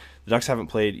it, and the Ducks haven't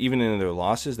played, even in their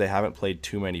losses, they haven't played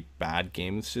too many bad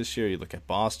games this year. You look at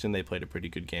Boston, they played a pretty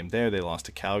good game there. They lost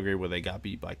to Calgary, where they got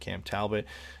beat by Cam Talbot.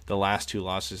 The last 2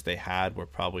 losses they had were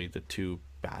probably the 2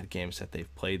 bad games that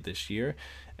they've played this year.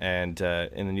 And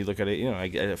then you look at it,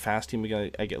 a fast team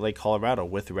like Colorado.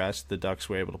 With rest, the Ducks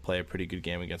were able to play a pretty good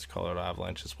game against Colorado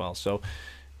Avalanche as well. So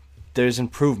there's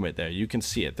improvement there. You can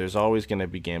see it. There's always going to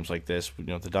be games like this.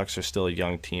 The Ducks are still a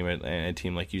young team, and a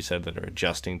team, like you said, that are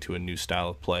adjusting to a new style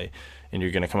of play. And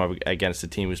you're going to come up against a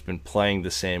team who's been playing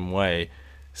the same way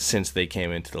since they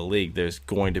came into the league. There's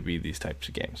going to be these types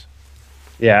of games.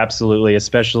 Yeah, absolutely.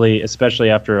 Especially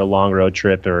after a long road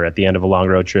trip, or at the end of a long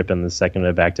road trip in the second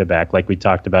of back-to-back, like we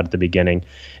talked about at the beginning.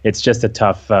 It's just a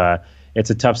tough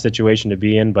situation to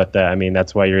be in. But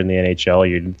that's why you're in the NHL.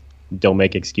 You don't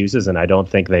make excuses, and I don't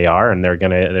think they are. And they're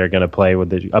gonna play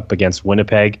up against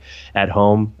Winnipeg at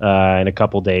home in a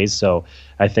couple days. So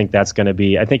I think that's going to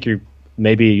be. I think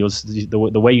maybe you'll see the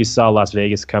way you saw Las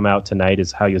Vegas come out tonight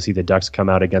is how you'll see the Ducks come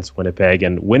out against Winnipeg.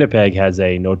 And Winnipeg has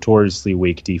a notoriously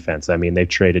weak defense. I mean, they've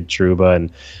traded Trouba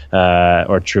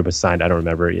or Trouba signed. I don't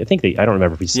remember. I don't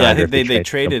remember if he signed. Yeah, they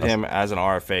traded him as an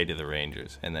RFA to the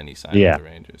Rangers, and then he signed with the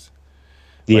Rangers.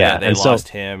 But they lost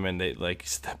him, and they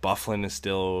Byfuglien is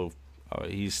still.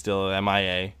 He's still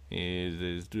MIA.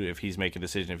 If he's making a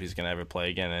decision if he's going to ever play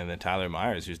again, and then Tyler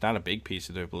Myers, who's not a big piece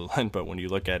of their blue line, but when you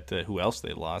look at who else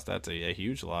they lost, that's a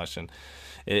huge loss, and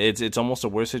it's almost a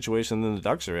worse situation than the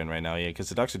Ducks are in right now. Yeah, because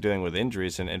the Ducks are dealing with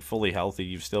injuries, and fully healthy,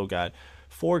 you've still got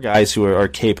 4 guys who are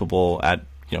capable at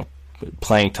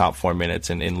playing top 4 minutes,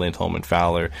 in Lindholm and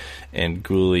Fowler and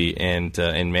Gooley and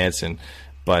Manson.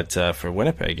 But for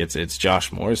Winnipeg, it's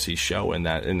Josh Morrissey's show, and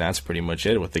that's pretty much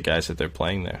it with the guys that they're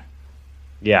playing there.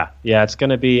 Yeah, it's going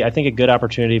to be, I think, a good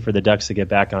opportunity for the Ducks to get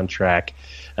back on track,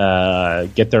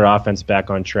 get their offense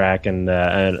back on track, and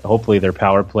hopefully their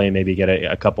power play, maybe get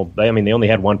a couple. I mean, they only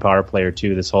had one power play or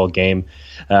two this whole game,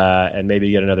 and maybe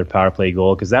get another power play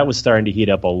goal, because that was starting to heat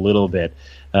up a little bit.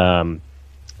 But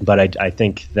I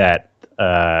think that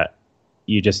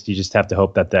you just have to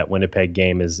hope that Winnipeg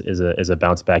game is a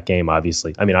bounce back game.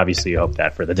 Obviously, you hope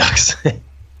that for the Ducks.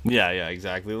 Yeah,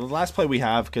 exactly. The last play we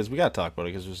have, because we got to talk about it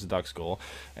because it was the Ducks' goal,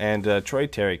 and Troy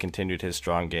Terry continued his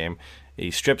strong game. He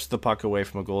strips the puck away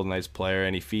from a Golden Knights player,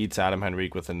 and he feeds Adam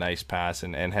Henrique with a nice pass,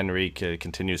 and Henrique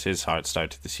continues his hot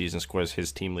start to the season, scores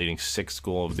his team-leading 6th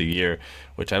goal of the year,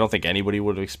 which I don't think anybody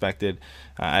would have expected.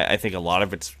 I think a lot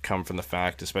of it's come from the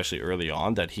fact, especially early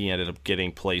on, that he ended up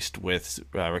getting placed with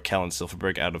Raquel and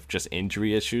Silfverberg out of just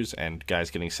injury issues and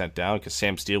guys getting sent down, because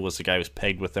Sam Steele was the guy who was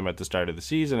pegged with them at the start of the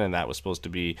season, and that was supposed to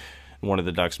be one of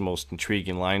the Ducks' most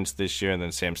intriguing lines this year. And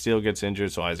then Sam Steele gets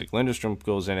injured, so Isaac Lindstrom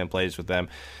goes in and plays with them,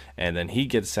 and then he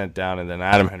gets sent down, and then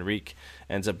Adam Henrique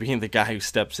ends up being the guy who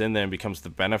steps in there and becomes the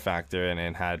benefactor,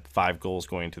 and had 5 goals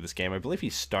going into this game. I believe he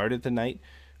started the night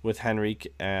with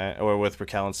Henrique or with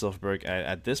Raquel and Silfverberg.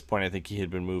 At this point, I think he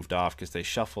had been moved off because they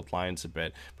shuffled lines a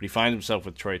bit, but he finds himself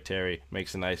with Troy Terry,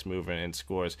 makes a nice move and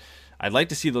scores. I'd like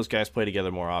to see those guys play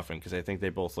together more often, because I think they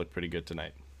both look pretty good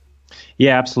tonight.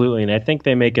 Yeah, absolutely, and I think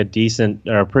they make a decent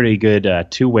or pretty good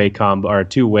two-way combo, or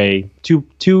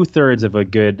two-thirds of a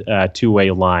good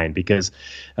two-way line, because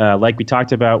like we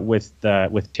talked about with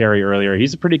Terry earlier,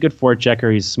 he's a pretty good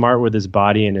forechecker. He's smart with his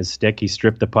body and his stick. He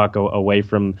stripped the puck away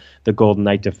from the Golden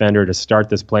Knight defender to start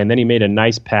this play, and then he made a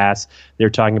nice pass. They're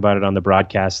talking about it on the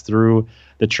broadcast, through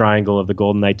the triangle of the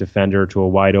Golden Knight defender to a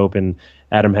wide-open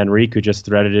Adam Henrique, who just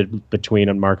threaded it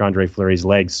between Marc-Andre Fleury's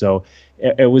legs. So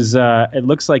it was. It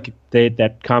looks like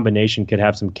that combination could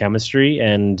have some chemistry,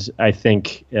 and I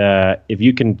think if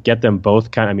you can get them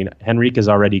both Henrique is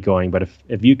already going, but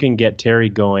if you can get Terry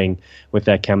going with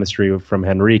that chemistry from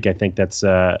Henrique, I think that's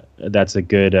a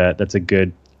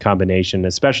good combination,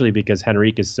 especially because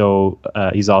Henrique is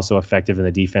he's also effective in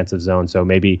the defensive zone. So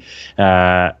maybe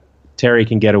Terry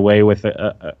can get away with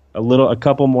a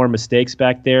couple more mistakes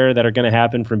back there that are going to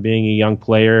happen from being a young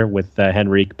player, with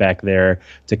Henrique back there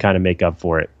to kind of make up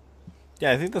for it.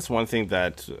 Yeah, I think that's one thing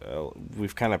that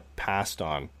we've kind of passed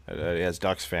on as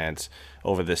Ducks fans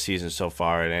over this season so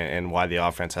far, and why the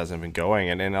offense hasn't been going.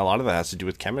 And a lot of that has to do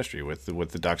with chemistry, with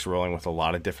the Ducks rolling with a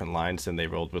lot of different lines than they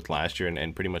rolled with last year,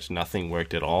 and pretty much nothing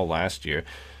worked at all last year.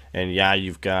 And yeah,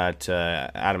 you've got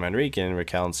Adam Henrique and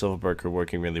Raquel and Silfverberg are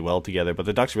working really well together, but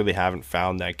the Ducks really haven't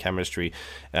found that chemistry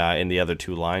in the other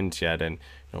 2 lines yet. And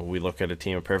we look at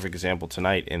a perfect example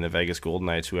tonight in the Vegas Golden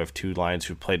Knights, who have 2 lines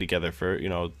who played together for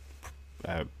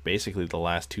basically the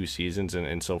last 2 seasons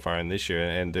and so far in this year,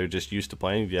 and they're just used to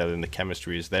playing together, and the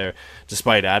chemistry is there.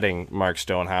 Despite adding Mark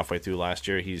Stone halfway through last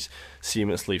year, he's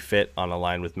seamlessly fit on a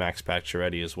line with Max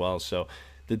Pacioretty as well. So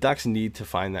the Ducks need to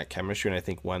find that chemistry, and I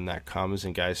think when that comes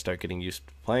and guys start getting used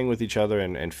to playing with each other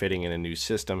and fitting in a new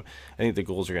system, I think the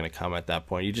goals are going to come at that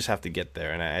point. You just have to get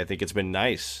there, and I think it's been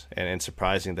nice and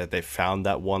surprising that they found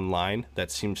that one line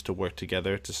that seems to work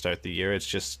together to start the year. It's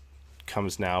just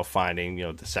comes now finding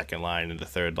the second line and the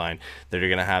third line that are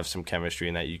going to have some chemistry,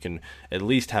 and that you can at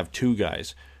least have 2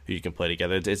 guys who you can play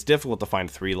together. It's difficult to find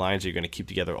 3 lines you're going to keep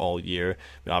together all year,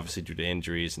 obviously due to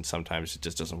injuries, and sometimes it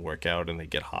just doesn't work out and they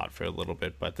get hot for a little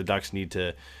bit. But the Ducks need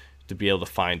to be able to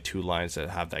find 2 lines that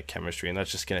have that chemistry, and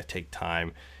that's just going to take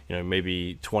time.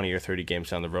 Maybe 20 or 30 games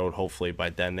down the road. Hopefully by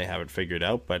then they have it figured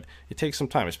out, but it takes some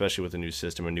time, especially with a new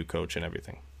system, a new coach, and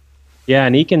everything. Yeah,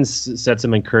 and Eakins said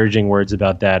some encouraging words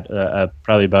about that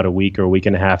probably about a week or a week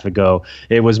and a half ago.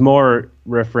 It was more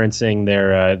referencing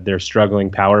their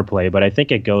struggling power play, but I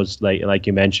think it goes like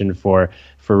you mentioned for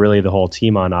for really the whole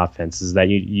team on offense, is that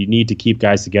you need to keep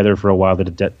guys together for a while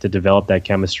to develop that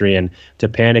chemistry, and to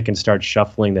panic and start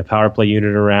shuffling the power play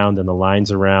unit around and the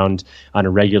lines around on a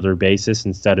regular basis,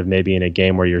 instead of maybe in a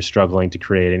game where you're struggling to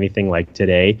create anything like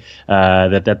today.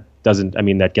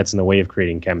 That gets in the way of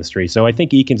creating chemistry. So I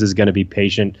think Eakins is going to be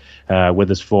patient with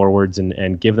his forwards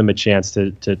and give them a chance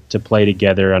to play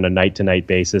together on a night-to-night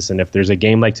basis. And if there's a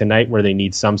game like tonight where they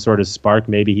need some sort of spark,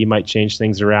 maybe he might change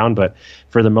things around. But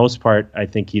for the most part, I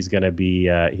think he's going to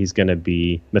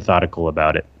be methodical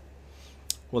about it.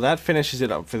 Well, that finishes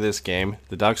it up for this game.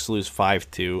 The Ducks lose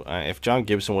 5-2. If John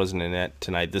Gibson wasn't in net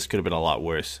tonight, this could have been a lot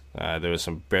worse. There was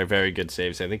some very, very good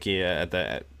saves. I think he at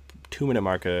the 2-minute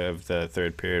mark of the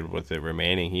third period with it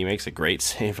remaining, he makes a great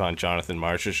save on Jonathan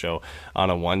Marchessault on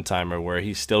a one-timer where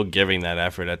he's still giving that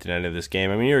effort at the end of this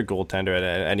game. I mean, you're a goaltender. At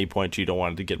any point, you don't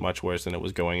want it to get much worse than it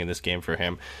was going in this game for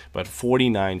him. But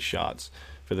 49 shots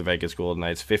for the Vegas Golden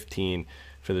Knights, 15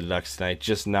 for the Ducks tonight.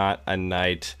 Just not a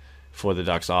night for the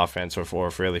Ducks offense or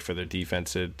really for their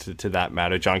defense to that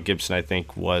matter. John Gibson, I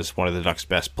think, was one of the Ducks'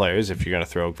 best players, if you're going to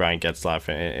throw Brian Getzlaf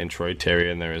and Troy Terry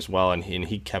in there as well, and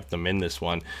he kept them in this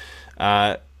one.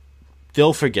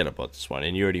 They'll forget about this one,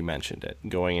 and you already mentioned it,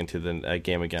 going into the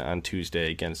game again on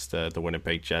Tuesday against the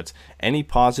Winnipeg Jets. Any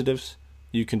positives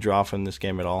you can draw from this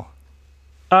game at all?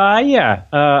 Yeah.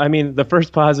 I mean, the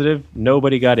first positive,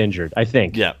 nobody got injured, I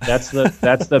think. Yeah. That's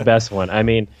the best one. I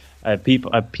mean,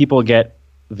 people get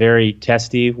very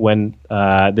testy when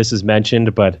this is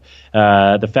mentioned, but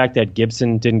the fact that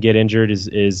Gibson didn't get injured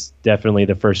is definitely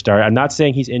the first start. I'm not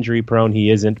saying he's injury prone; he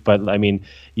isn't, but I mean,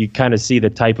 you kind of see the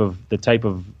type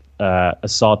of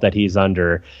assault that he's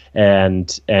under,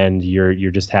 and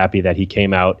you're just happy that he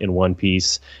came out in one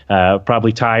piece.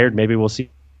 Probably tired. Maybe we'll see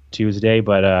Tuesday,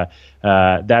 but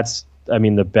that's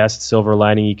the best silver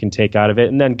lining you can take out of it.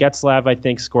 And then Getzlaf, I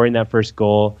think, scoring that first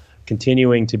goal,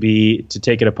 continuing to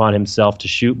take it upon himself to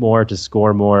shoot more, to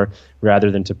score more,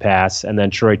 rather than to pass. And then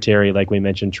Troy Terry, like we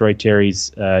mentioned, Troy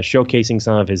Terry's showcasing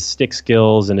some of his stick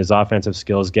skills and his offensive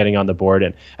skills, getting on the board.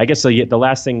 And I guess the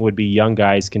last thing would be young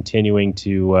guys continuing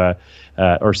to,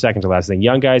 or second to last thing,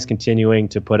 young guys continuing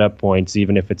to put up points,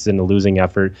 even if it's in a losing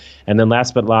effort. And then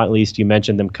last but not least, you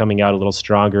mentioned them coming out a little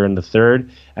stronger in the third.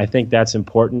 I think that's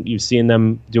important. You've seen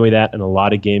them doing that in a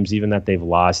lot of games, even that they've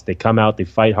lost. They come out, they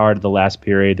fight hard at the last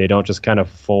period. They don't just kind of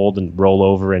fold and roll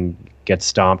over and get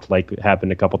stomped like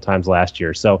happened a couple times last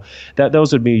year. So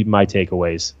those would be my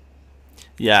takeaways.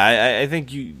 Yeah, I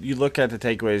think you look at the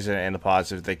takeaways and the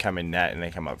positives. They come in net and they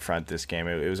come up front this game.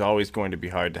 It was always going to be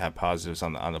hard to have positives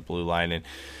on the blue line, and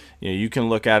you can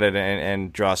look at it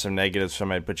and draw some negatives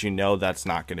from it, but that's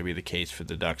not going to be the case for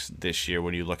the Ducks this year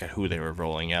when you look at who they were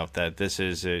rolling out. That this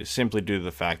is simply due to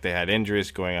the fact they had injuries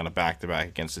going on a back-to-back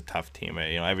against a tough team.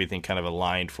 Everything kind of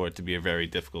aligned for it to be a very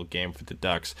difficult game for the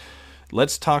Ducks.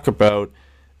 Let's talk about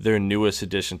their newest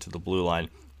addition to the blue line.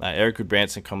 Erik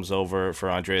Gudbranson comes over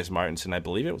for Andreas Martinson. I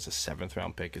believe it was a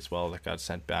 7th-round pick as well that got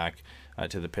sent back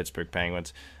to the Pittsburgh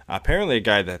Penguins. Apparently a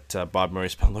guy that Bob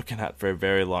Murray's been looking at for a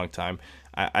very long time.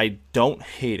 I don't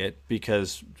hate it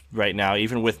because right now,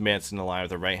 even with Manson in the line,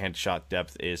 with the right-hand shot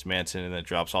depth is Manson, and it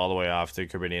drops all the way off through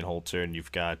Corbinian Holzer, and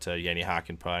you've got Yanni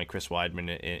Hakanpää and Chris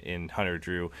Weidman in Hunter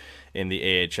Drew in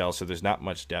the AHL, so there's not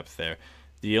much depth there.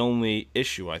 The only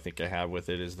issue I think I have with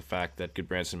it is the fact that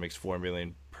Gudbranson makes $4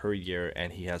 million per year,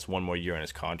 and he has one more year on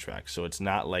his contract. So it's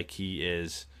not like we're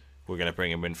going to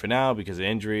bring him in for now because of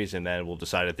injuries, and then we'll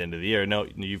decide at the end of the year. No,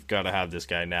 you've got to have this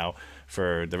guy now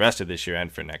for the rest of this year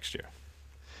and for next year.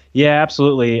 Yeah,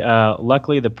 absolutely.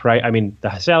 Luckily,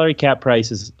 the salary cap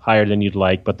price is higher than you'd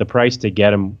like, but the price to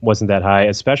get him wasn't that high,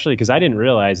 especially because I didn't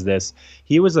realize this.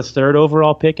 He was a 3rd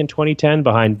overall pick in 2010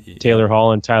 behind Taylor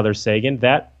Hall and Tyler Seguin.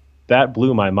 That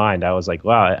blew my mind. I was like,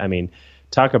 wow,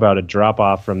 talk about a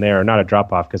drop-off from there. Not a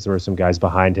drop-off because there were some guys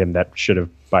behind him that should have,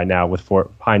 by now, with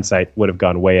hindsight, would have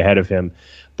gone way ahead of him.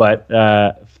 But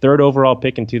 3rd overall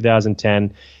pick in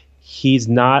 2010. He's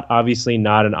obviously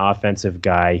not an offensive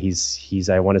guy. He's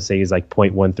I want to say he's like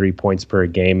 0.13 points per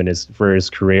game for his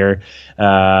career.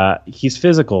 He's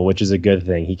physical, which is a good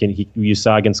thing. You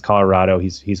saw against Colorado,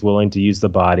 he's willing to use the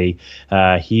body.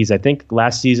 I think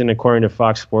last season, according to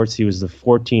Fox Sports, he was the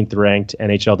 14th ranked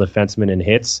NHL defenseman in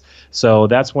hits. So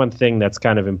that's one thing that's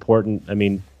kind of important.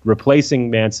 Replacing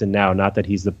Manson now, not that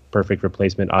he's the perfect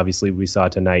replacement. Obviously, we saw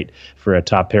tonight for a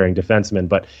top pairing defenseman,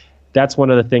 but that's one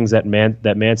of the things that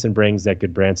Manson brings that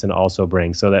Gudbranson also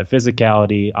brings. So that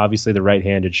physicality, obviously the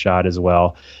right-handed shot as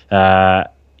well. Manson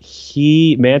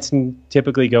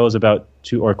typically goes about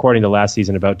 2, or according to last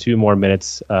season, about 2 more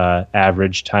minutes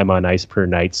average time on ice per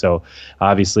night. So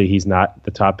obviously he's not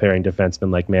the top pairing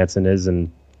defenseman like Manson is,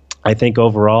 and I think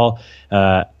overall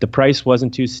the price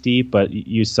wasn't too steep, but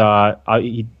you saw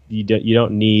you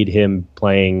don't need him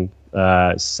playing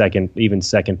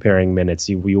second pairing minutes.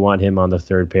 You want him on the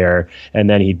third pair, and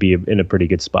then he'd be in a pretty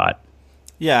good spot.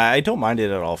 Yeah, I don't mind it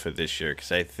at all for this year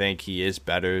because I think he is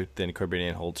better than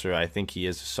Corbinian Holzer. I think he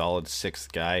is a solid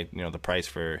sixth guy. The price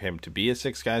for him to be a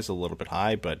sixth guy is a little bit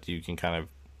high, but you can kind of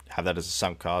have that as a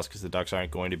sunk cost because the Ducks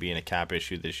aren't going to be in a cap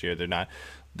issue this year. They're not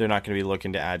going to be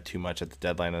looking to add too much at the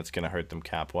deadline that's going to hurt them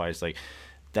cap wise. Like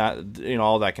that,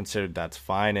 all that considered, that's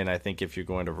fine. And I think if you're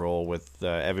going to roll with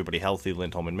everybody healthy,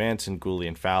 Lindholm and Manson, Gooley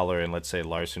and Fowler, and let's say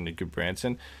Larson and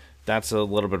Gudbranson, that's a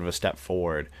little bit of a step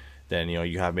forward. Then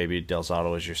you have maybe Del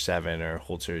Zotto as your 7 or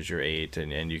Holzer as your 8,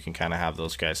 and you can kind of have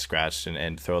those guys scratched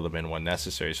and throw them in when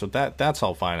necessary. So that's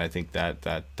all fine. I think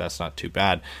that's not too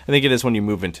bad. I think it is when you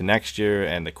move into next year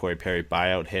and the Corey Perry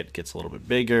buyout hit gets a little bit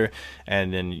bigger,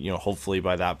 and then hopefully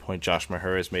by that point Josh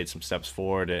Maher has made some steps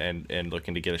forward and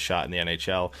looking to get a shot in the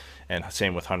NHL, and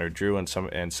same with Hunter Drew and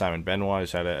Simon Benoit,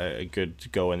 who's had a good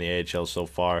go in the AHL so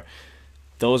far.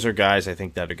 Those are guys I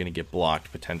think that are going to get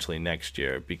blocked potentially next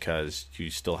year because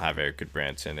you still have Erik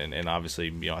Gudbranson, and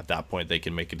obviously at that point they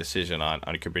can make a decision on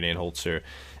Corbinian Holzer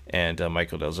and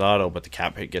Michael Del Zotto, but the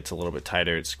cap hit gets a little bit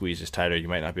tighter, it squeezes tighter, you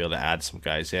might not be able to add some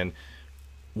guys in.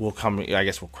 We'll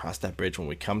cross that bridge when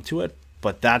we come to it,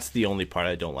 but that's the only part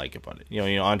I don't like about it.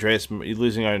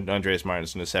 Losing Andreas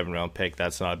Martinson in a 7th-round pick,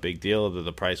 that's not a big deal.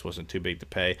 The price wasn't too big to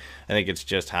pay. I think it's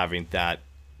just having that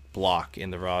block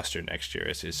in the roster next year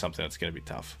is something that's going to be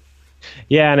tough.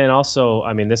 Yeah, and then also,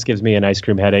 this gives me an ice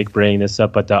cream headache bringing this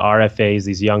up, but the RFAs,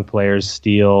 these young players,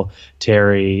 Steele,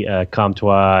 Terry,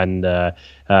 Comtois, and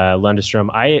Lundestrom,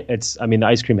 the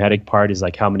ice cream headache part is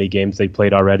like how many games they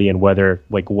played already and whether,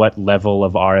 like, what level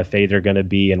of RFA they're going to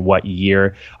be and what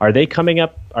year. Are they coming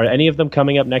up? Are any of them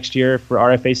coming up next year for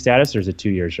RFA status, or is it 2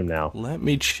 years from now? Let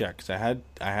me check, because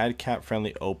I had Cap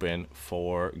Friendly open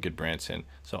for Gudbranson.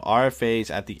 So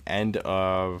RFAs at the end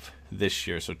of this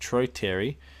year. So Troy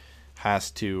Terry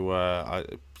has to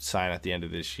sign at the end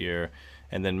of this year,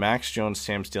 and then Max Jones,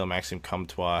 Sam Steele, Maxime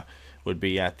Comtois would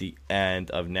be at the end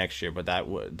of next year, but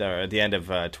they're at the end of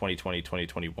 2020,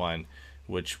 2021,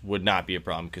 which would not be a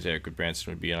problem because Erik Gudbranson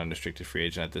would be an unrestricted free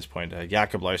agent at this point.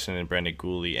 Jakob Larson and Brendan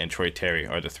Gooley and Troy Terry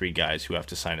are the 3 guys who have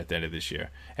to sign at the end of this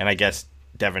year. And I guess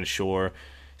Devin Shore,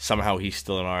 somehow he's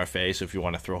still an RFA, so if you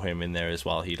want to throw him in there as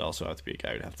well, he'd also have to be a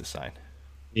guy who'd have to sign.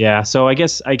 Yeah, so I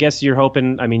guess you're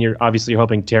hoping. you're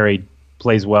hoping Terry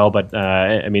plays well, but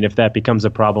if that becomes a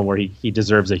problem where he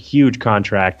deserves a huge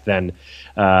contract, then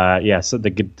so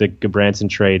the Gudbranson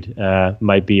trade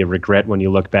might be a regret when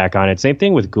you look back on it. Same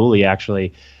thing with Gooley,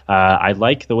 actually. I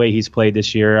like the way he's played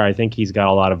this year. I think he's got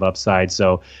a lot of upside.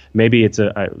 So maybe it's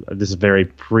this is very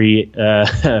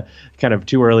kind of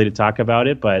too early to talk about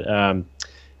it, but.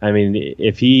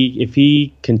 If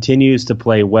he continues to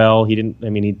play well, he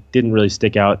didn't really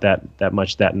stick out that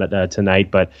much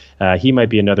tonight, but he might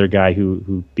be another guy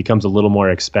who becomes a little more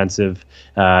expensive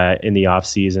in the off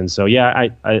season. So yeah,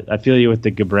 I feel you with the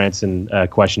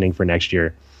Gudbranson questioning for next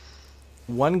year.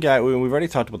 One guy we've already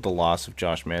talked about the loss of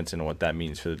Josh Manson and what that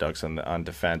means for the Ducks on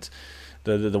defense.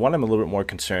 The one I'm a little bit more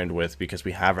concerned with because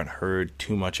we haven't heard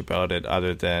too much about it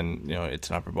other than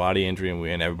it's an upper body injury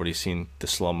and everybody's seen the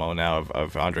slow-mo now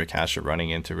of Ondrej Kase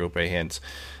running into Roope Hintz.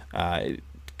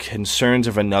 Concerns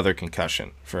of another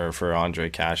concussion for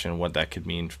Ondrej Kase and what that could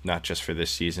mean not just for this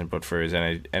season but for his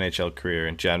NHL career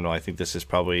in general. I think this is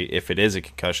probably, if it is a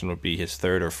concussion, would be his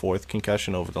 3rd or 4th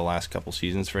concussion over the last couple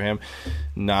seasons for him.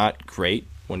 Not great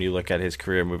when you look at his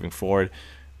career moving forward.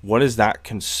 What is that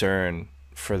concern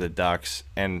for the Ducks,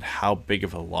 and how big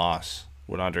of a loss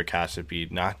would Ondrej Kase be,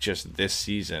 not just this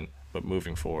season, but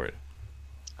moving forward?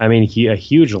 A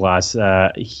huge loss.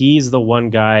 He's the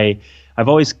one guy I've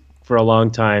always, for a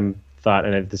long time, thought,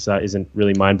 and this isn't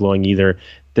really mind-blowing either,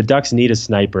 the Ducks need a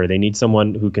sniper. They need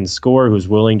someone who can score, who's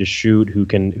willing to shoot, who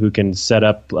can set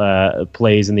up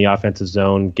plays in the offensive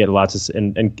zone, get lots of...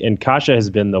 And Kase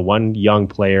has been the one young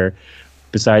player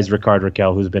besides Ricard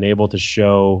Raquel, who's been able to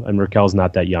show, and Raquel's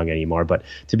not that young anymore, but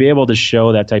to be able to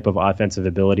show that type of offensive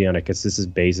ability on a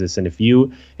consistent basis. And if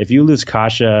you lose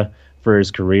Kase for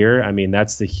his career,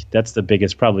 that's the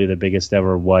biggest, probably the biggest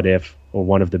ever what if, or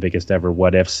one of the biggest ever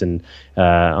what ifs, and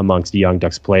amongst the young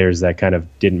Ducks players that kind of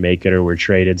didn't make it or were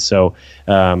traded. So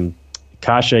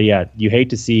Kase, you hate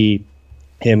to see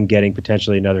him getting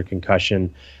potentially another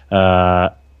concussion.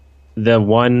 The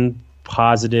one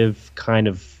positive kind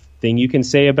of thing you can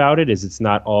say about it is it's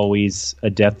not always a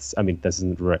death. I mean, this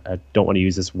isn't. I don't want to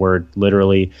use this word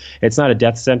literally. It's not a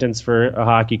death sentence for a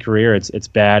hockey career. It's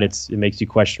bad. It makes you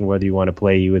question whether you want to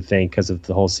play. You would think because of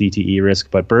the whole CTE risk.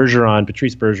 But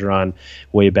Patrice Bergeron,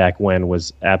 way back when,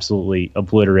 was absolutely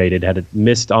obliterated. Had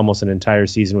missed almost an entire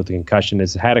season with a concussion.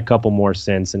 Has had a couple more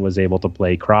since and was able to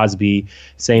play. Crosby,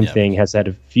 same thing. Has had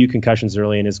a few concussions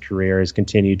early in his career. Has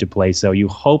continued to play. So you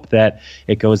hope that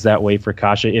it goes that way for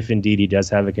Kase, if indeed he does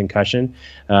have a concussion.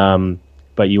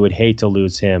 But you would hate to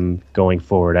lose him going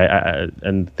forward.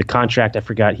 And the contract, I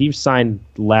forgot, he signed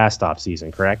last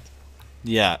offseason, correct?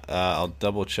 Yeah, I'll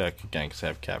double check again because I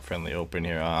have Cap Friendly open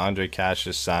here. Andre Kase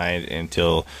is signed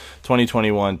until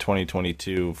 2021,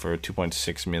 2022 for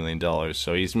 $2.6 million.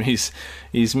 So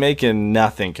he's making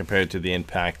nothing compared to the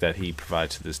impact that he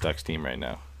provides to this Ducks team right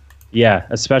now. Yeah,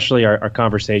 especially our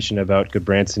conversation about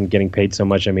Goodbranson getting paid so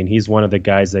much. I mean, he's one of the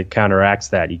guys that counteracts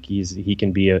that. He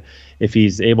can be if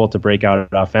he's able to break out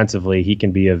offensively, he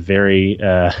can be a very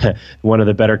one of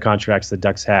the better contracts the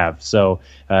Ducks have. So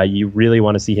you really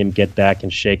want to see him get back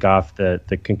and shake off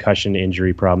the concussion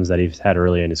injury problems that he's had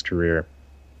early in his career.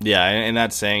 Yeah, and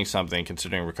that's saying something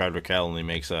considering Rickard Rakell only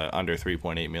makes under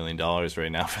 $3.8 million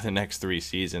right now for the next 3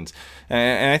 seasons.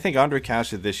 And I think Andre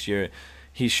Kase this year,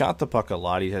 he shot the puck a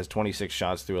lot. He has 26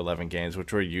 shots through 11 games,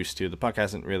 which we're used to. The puck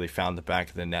hasn't really found the back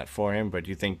of the net for him, but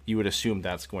you would assume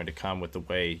that's going to come with the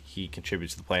way he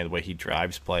contributes to the play and the way he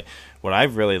drives play. What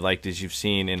I've really liked is you've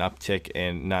seen an uptick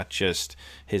in not just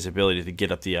his ability to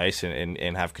get up the ice and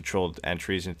have controlled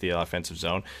entries into the offensive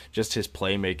zone, just his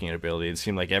playmaking ability. It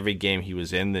seemed like every game he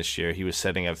was in this year, he was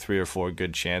setting up 3 or 4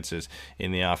 good chances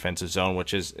in the offensive zone,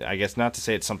 which is, I guess, not to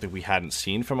say it's something we hadn't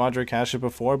seen from Andre Kase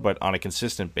before, but on a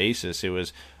consistent basis, it was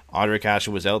Andre Kase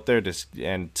was out there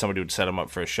and somebody would set him up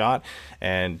for a shot,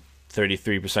 and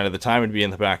 33% of the time would be in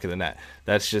the back of the net.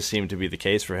 That's just seemed to be the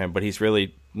case for him, but he's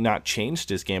really not changed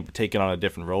his game, but taken on a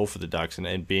different role for the Ducks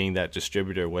and being that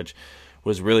distributor, which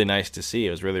was really nice to see.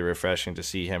 It was really refreshing to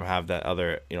see him have that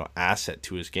other asset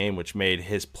to his game, which made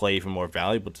his play even more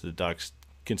valuable to the Ducks,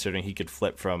 considering he could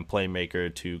flip from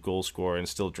playmaker to goal scorer and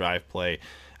still drive play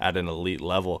at an elite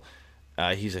level.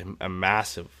 He's a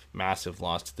massive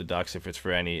loss to the Ducks if it's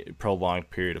for any prolonged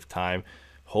period of time.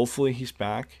 Hopefully he's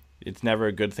back. It's never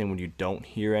a good thing when you don't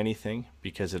hear anything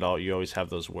because you always have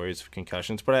those worries of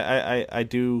concussions. But I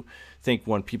do think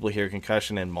when people hear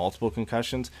concussion and multiple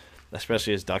concussions,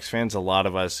 especially as Ducks fans, a lot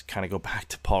of us kind of go back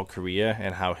to Paul Kariya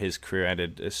and how his career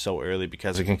ended so early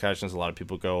because of concussions. A lot of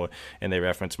people go and they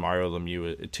reference Mario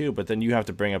Lemieux too, but then you have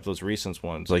to bring up those recent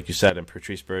ones, like you said, and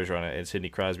Patrice Bergeron and Sidney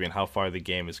Crosby, and how far the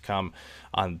game has come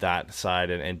on that side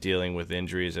and dealing with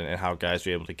injuries and how guys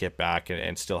are able to get back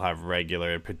and still have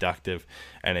regular and productive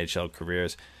NHL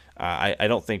careers. I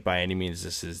don't think by any means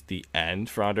this is the end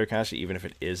for Andre Kase, even if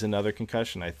it is another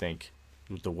concussion. I think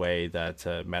the way that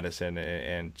medicine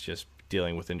and just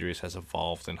dealing with injuries has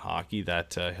evolved in hockey,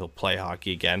 that he'll play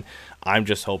hockey again. I'm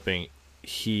just hoping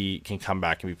he can come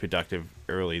back and be productive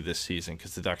early this season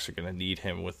because the Ducks are going to need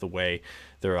him with the way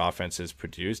their offense is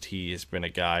produced. He has been a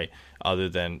guy, other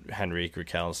than Henrique,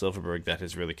 Rakell, and Silfverberg, that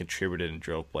has really contributed and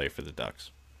drove play for the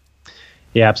Ducks.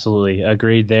 Yeah, absolutely.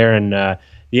 Agreed there. And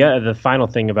the final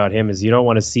thing about him is you don't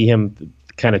want to see him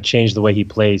kind of change the way he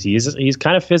plays. He's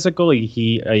kind of physical.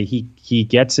 He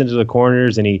gets into the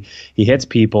corners and he hits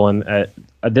people. And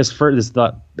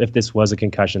if this was a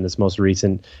concussion, this most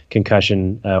recent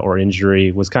concussion or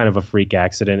injury was kind of a freak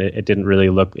accident. It didn't really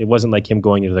look. It wasn't like him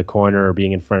going into the corner or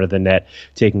being in front of the net,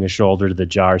 taking a shoulder to the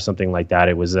jaw or something like that.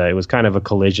 It was kind of a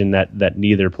collision that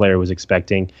neither player was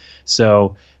expecting.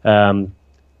 So.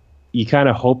 You kind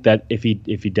of hope that if he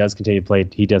does continue to play,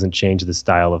 he doesn't change the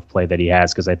style of play that he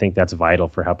has, because I think that's vital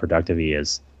for how productive he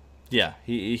is. Yeah,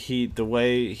 he the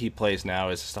way he plays now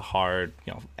is just a hard,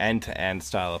 end-to-end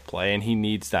style of play, and he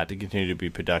needs that to continue to be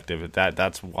productive.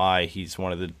 That's why he's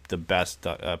one of the best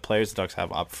players the Ducks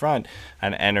have up front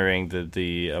and entering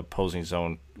the opposing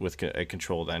zone with a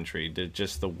controlled entry.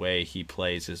 Just the way he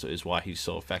plays is why he's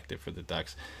so effective for the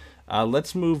Ducks.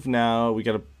 Let's move now. We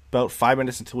got about 5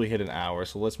 minutes until we hit an hour,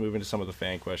 so let's move into some of the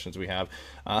fan questions we have.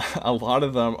 A lot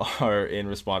of them are in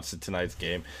response to tonight's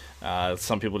game.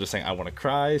 Some people just saying, I want to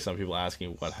cry. Some people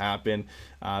asking what happened.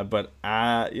 But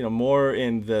more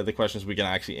in the questions we can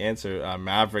actually answer.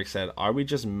 Maverick said, are we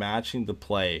just matching the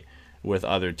play with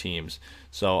other teams?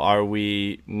 So are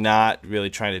we not really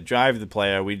trying to drive the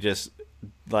play? Are we just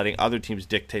letting other teams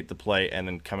dictate the play and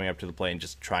then coming up to the play and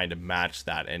just trying to match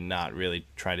that and not really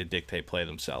trying to dictate play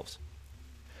themselves?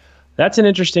 That's an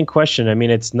interesting question. I mean,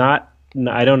 it's not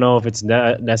I don't know if it's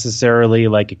necessarily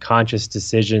like a conscious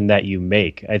decision that you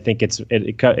make. I think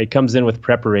it comes in with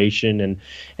preparation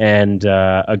and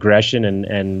aggression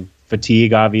and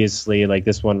fatigue. Obviously, like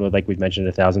this one, like we've mentioned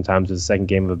 1,000 times, was the second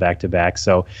game of a back-to-back.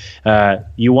 So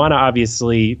you want to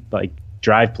obviously like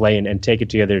drive play and take it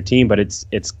to the other team, but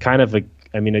it's kind of a,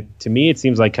 I mean, to me, it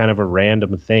seems like kind of a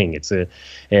random thing. It's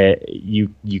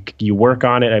you work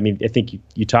on it. I mean, I think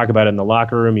you talk about it in the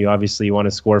locker room. You obviously want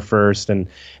to score first and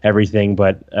everything,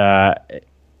 but I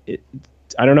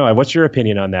don't know. What's your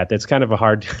opinion on that? That's kind of a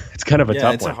hard. It's kind of a tough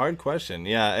one. It's a hard question.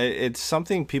 Yeah, it's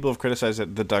something people have criticized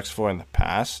the Ducks for in the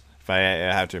past. If I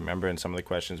have to remember, in some of the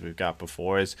questions we've got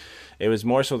before, it was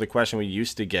more so the question we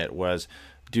used to get was,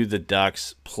 do the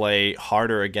Ducks play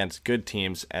harder against good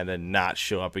teams and then not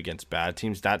show up against bad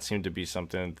teams? That seemed to be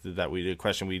something a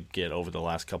question we'd get over the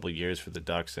last couple of years for the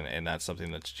Ducks, and that's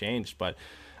something that's changed. But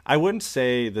I wouldn't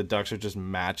say the Ducks are just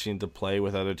matching the play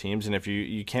with other teams, and if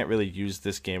you can't really use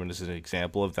this game as an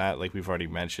example of that. Like we've already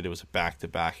mentioned, it was a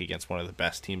back-to-back against one of the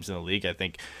best teams in the league. I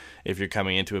think if you're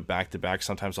coming into a back-to-back,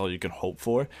 sometimes all you can hope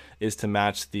for is to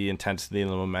match the intensity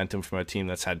and the momentum from a team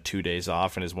that's had 2 days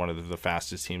off and is one of the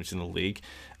fastest teams in the league.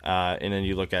 And then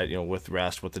you look at, with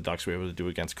rest, what the Ducks were able to do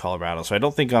against Colorado. So I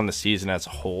don't think on the season as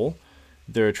a whole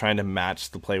they're trying to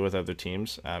match the play with other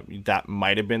teams. That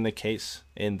might have been the case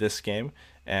in this game,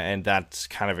 and that's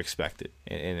kind of expected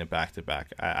in a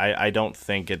back-to-back. I don't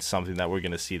think it's something that we're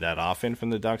going to see that often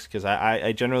from the Ducks, because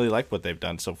I generally like what they've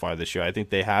done so far this year. I think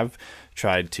they have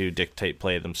tried to dictate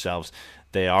play themselves.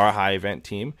 They are a high-event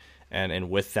team, and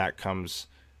with that comes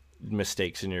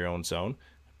mistakes in your own zone.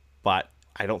 But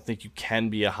I don't think you can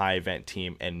be a high-event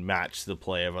team and match the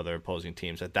play of other opposing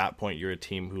teams. At that point, you're a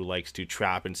team who likes to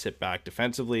trap and sit back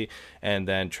defensively and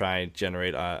then try and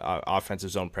generate offensive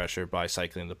zone pressure by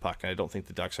cycling the puck. And I don't think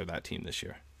the Ducks are that team this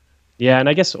year. Yeah, and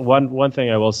I guess one thing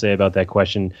I will say about that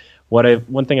question,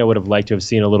 one thing I would have liked to have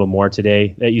seen a little more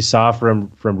today that you saw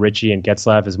from Ritchie and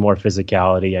Getzlaf is more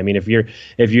physicality. I mean, if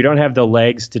you don't have the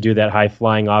legs to do that high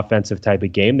flying offensive type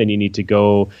of game, then you need to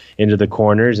go into the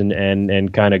corners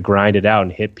and kind of grind it out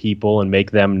and hit people and make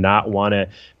them not want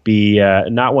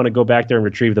to go back there and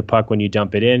retrieve the puck when you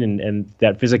dump it in, and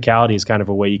that physicality is kind of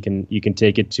a way you can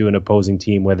take it to an opposing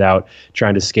team without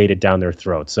trying to skate it down their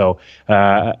throat. So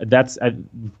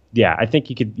I think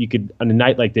you could on a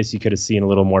night like this, you could have seen a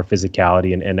little more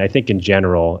physicality, and I think in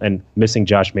general, and missing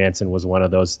Josh Manson was one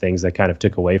of those things that kind of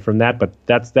took away from that. But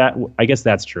I guess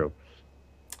that's true.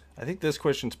 I think this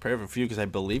question's perfect for you because I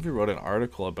believe you wrote an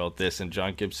article about this and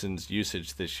John Gibson's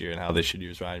usage this year and how they should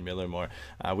use Ryan Miller more.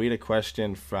 We had a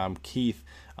question from Keith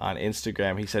on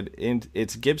Instagram. He said,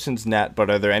 it's Gibson's net, but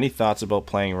are there any thoughts about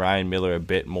playing Ryan Miller a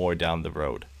bit more down the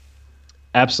road?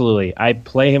 Absolutely. I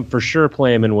play him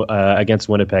against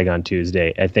Winnipeg on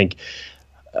Tuesday. I think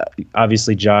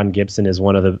obviously John Gibson is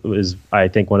I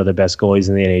think one of the best goalies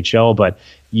in the NHL, but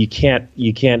you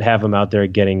can't have him out there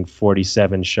getting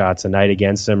 47 shots a night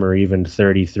against him, or even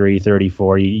 33,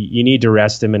 34. You need to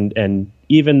rest him, and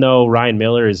even though Ryan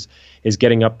Miller is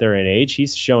getting up there in age,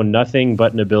 he's shown nothing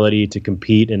but an ability to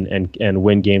compete and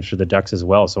win games for the Ducks as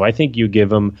well. So I think you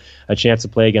give him a chance to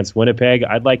play against Winnipeg.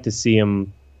 I'd like to see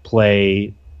him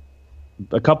play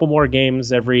a couple more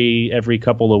games every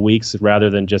couple of weeks rather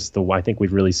than just I think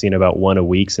we've really seen about one a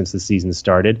week since the season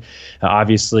started.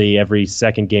 Obviously, every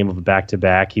second game of a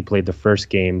back-to-back, he played the first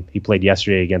game. He played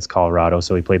yesterday against Colorado,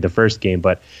 so he played the first game.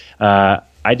 But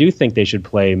I do think they should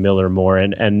play Miller more,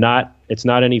 and it's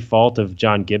not any fault of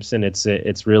John Gibson.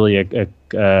 It's really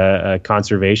a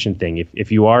conservation thing.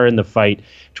 If you are in the fight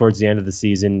towards the end of the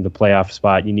season, the playoff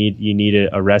spot, you need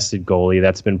a rested goalie.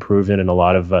 That's been proven in a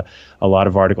lot of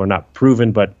articles, not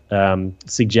proven, but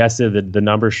suggested that the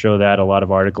numbers show that a lot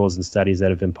of articles and studies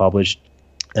that have been published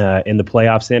in the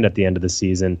playoffs and at the end of the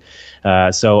season.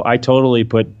 So I totally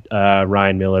put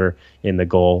Ryan Miller in the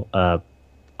goal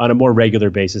on a more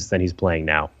regular basis than he's playing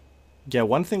now. Yeah,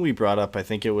 one thing we brought up, I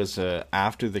think it was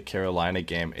after the Carolina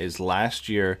game, is last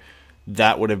year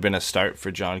that would have been a start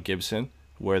for John Gibson,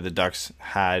 where the Ducks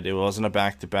it wasn't a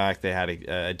back-to-back. They had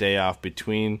a day off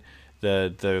between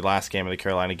the last game of the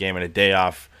Carolina game and a day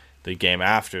off the game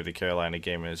after the Carolina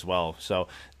game as well. So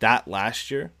that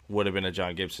last year would have been a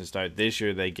John Gibson start. This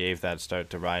year they gave that start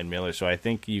to Ryan Miller. So I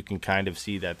think you can kind of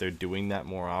see that they're doing that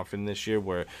more often this year,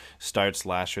 where starts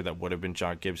last year that would have been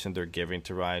John Gibson, they're giving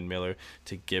to Ryan Miller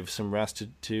to give some rest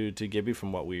to Gibby,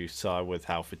 from what we saw with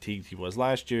how fatigued he was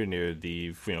last year near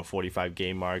the 45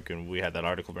 game mark. And we had that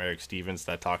article from Eric Stevens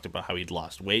that talked about how he'd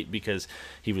lost weight because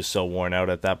he was so worn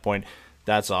out at that point.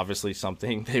 that's obviously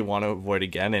something they want to avoid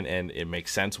again, and it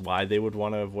makes sense why they would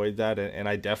want to avoid that. And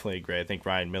I definitely agree. I think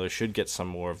Ryan Miller should get some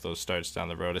more of those starts down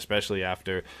the road, especially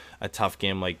after a tough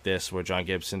game like this where John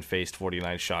Gibson faced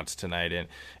 49 shots tonight, and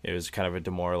it was kind of a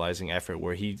demoralizing effort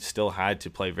where he still had to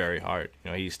play very hard.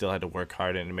 He still had to work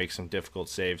hard and make some difficult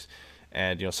saves.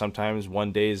 And, sometimes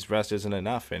one day's rest isn't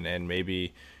enough, and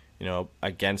maybe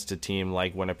against a team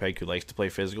like Winnipeg who likes to play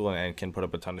physical and can put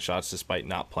up a ton of shots despite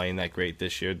not playing that great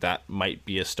this year, that might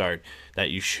be a start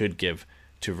that you should give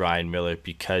to Ryan Miller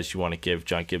because you want to give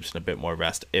John Gibson a bit more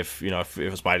rest. If it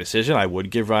was my decision, I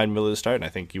would give Ryan Miller the start, and I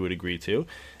think you would agree too.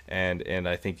 And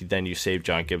I think then you save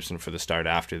John Gibson for the start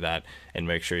after that and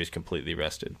make sure he's completely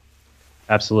rested.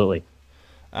 Absolutely.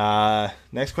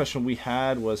 Next question we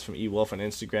had was from E. Wolf on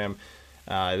Instagram.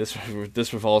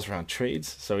 This revolves around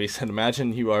trades. So he said,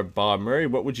 imagine you are Bob Murray.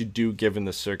 What would you do given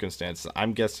the circumstances?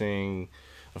 I'm guessing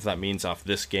if that means off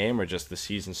this game or just the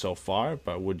season so far,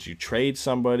 but would you trade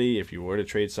somebody? If you were to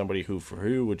trade somebody, who for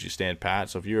who? Would you stand pat?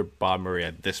 So if you're Bob Murray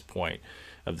at this point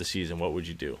of the season, what would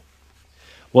you do?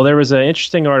 Well, there was an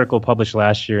interesting article published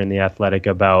last year in The Athletic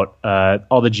about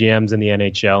all the GMs in the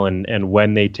NHL and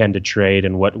when they tend to trade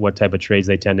and what type of trades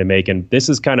they tend to make. And this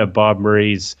is kind of Bob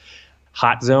Murray's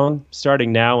hot zone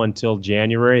starting now until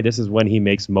January. This is when he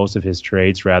makes most of his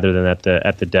trades rather than at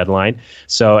the deadline.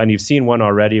 So, and you've seen one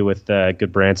already with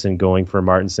Goodbranson going for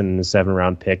Martinson in the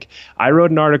 7th-round pick. I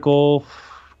wrote an article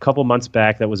a couple months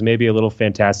back that was maybe a little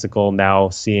fantastical now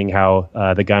seeing how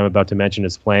the guy I'm about to mention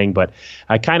is playing, but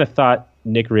I kind of thought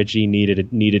Nick Ritchie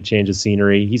needed change of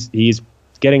scenery. He's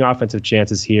getting offensive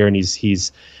chances here, and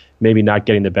he's maybe not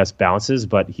getting the best bounces,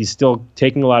 but he's still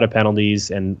taking a lot of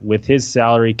penalties. And with his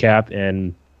salary cap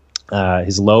and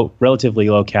his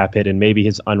relatively low cap hit and maybe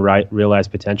his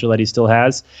unrealized potential that he still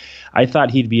has, I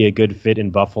thought he'd be a good fit in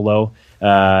Buffalo,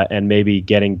 and maybe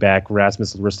getting back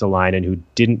Rasmus Ristolainen, who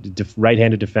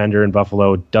right-handed defender in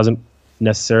Buffalo, doesn't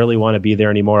necessarily want to be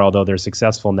there anymore, although they're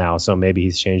successful now, so maybe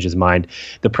he's changed his mind.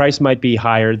 The price might be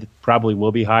higher, probably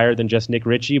will be higher than just Nick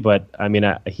Ritchie, but I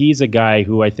mean, he's a guy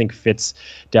who I think fits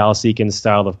Dallas Eakins'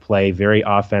 style of play, very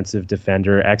offensive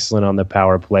defender, excellent on the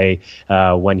power play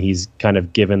when he's kind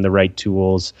of given the right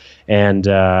tools, and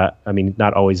I mean,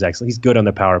 not always excellent. He's good on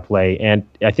the power play, and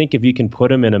I think if you can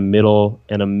put him in a middle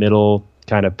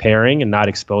kind of pairing and not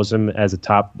expose him as a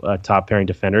top pairing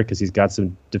defender because he's got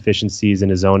some deficiencies in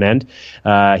his own end,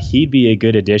 he'd be a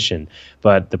good addition.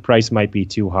 But the price might be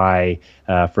too high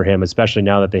for him, especially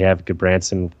now that they have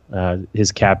Goodbranson.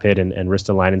 His cap hit and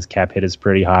Ristolainen's cap hit is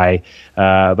pretty high.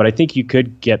 But I think you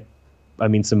could get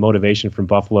some motivation from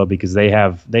Buffalo because they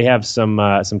have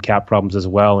some cap problems as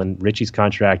well, and Ritchie's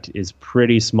contract is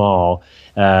pretty small,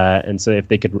 and so if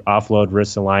they could offload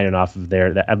Ristolainen off of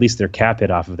at least their cap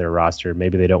hit off of their roster,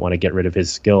 maybe they don't want to get rid of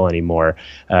his skill anymore.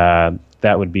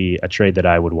 That would be a trade that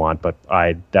I would want, but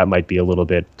that might be a little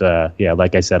bit,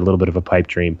 like I said, a little bit of a pipe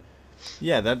dream.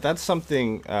 Yeah, that's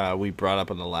something we brought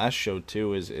up on the last show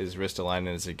too. Is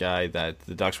Ristolainen is a guy that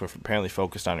the Ducks were apparently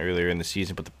focused on earlier in the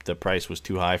season, but the price was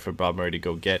too high for Bob Murray to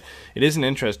go get. It is an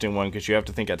interesting one because you have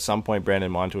to think at some point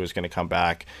Brandon Montour is going to come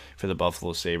back for the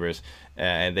Buffalo Sabres,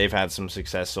 and they've had some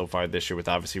success so far this year with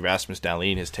obviously Rasmus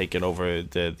Dahlin has taken over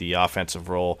the offensive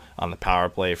role on the power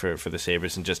play for the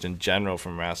Sabres and just in general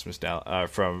from Rasmus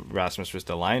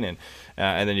Ristolainen,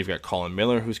 and then you've got Colin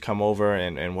Miller who's come over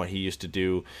and what he used to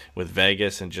do with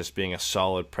Vegas and just being a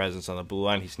solid presence on the blue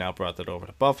line. He's now brought that over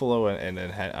to Buffalo, and then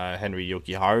Henry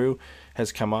Jokiharju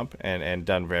has come up and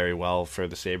done very well for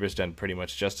the Sabres, done pretty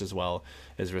much just as well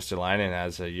as Ristolainen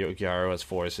has. Jokiharju has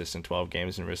 4 assists in 12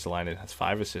 games, and Ristolainen has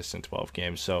 5 assists in 12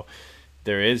 games. So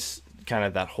there is kind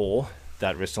of that hole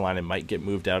that Ristolainen might get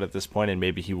moved out at this point, and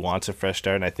maybe he wants a fresh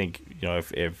start. And I think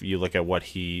if you look at what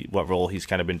role he's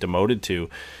kind of been demoted to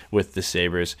with the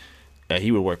Sabres, he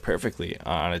would work perfectly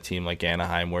on a team like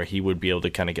Anaheim, where he would be able to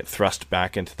kind of get thrust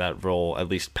back into that role, at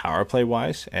least power play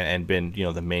wise, and been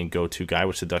the main go-to guy,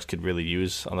 which the Ducks could really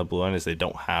use on the blue line, as they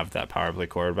don't have that power play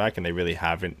quarterback, and they really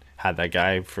haven't had that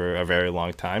guy for a very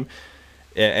long time.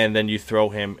 And then you throw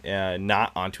him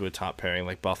not onto a top pairing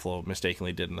like Buffalo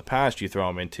mistakenly did in the past. You throw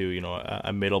him into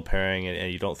a middle pairing,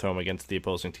 and you don't throw him against the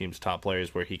opposing team's top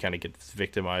players, where he kind of gets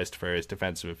victimized for his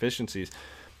defensive efficiencies.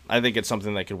 I think it's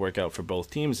something that could work out for both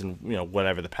teams, and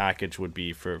whatever the package would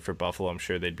be for Buffalo, I'm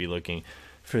sure they'd be looking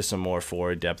for some more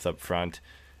forward depth up front,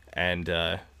 and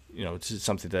it's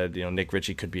something that Nick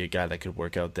Ritchie could be a guy that could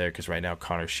work out there, because right now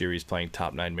Connor Sheary's playing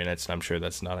top 9 minutes, and I'm sure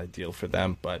that's not ideal for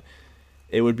them, but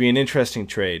it would be an interesting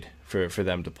trade for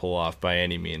them to pull off by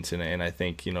any means, and I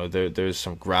think there's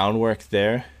some groundwork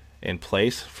there in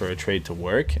place for a trade to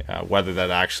work. Whether that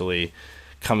actually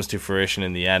comes to fruition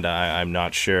in the end, I'm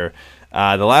not sure.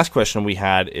 The last question we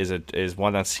had is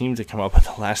one that seemed to come up in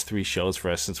the last 3 shows for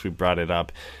us since we brought it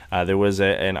up. There was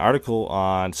an article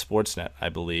on Sportsnet, I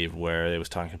believe, where it was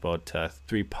talking about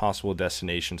 3 possible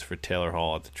destinations for Taylor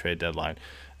Hall at the trade deadline.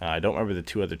 I don't remember the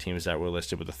 2 other teams that were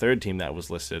listed, but the third team that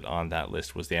was listed on that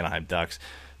list was the Anaheim Ducks.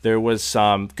 There was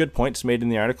some good points made in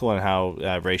the article on how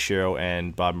Ray Shero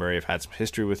and Bob Murray have had some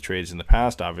history with trades in the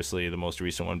past, obviously the most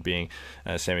recent one being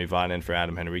Sami Vatanen for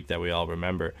Adam Henrique that we all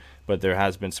remember. But there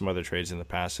has been some other trades in the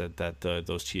past that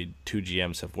those 2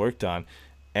 GMs have worked on,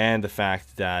 and the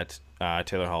fact that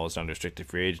Taylor Hall is an unrestricted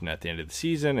free agent at the end of the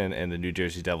season, and the New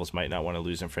Jersey Devils might not want to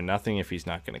lose him for nothing if he's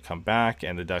not going to come back,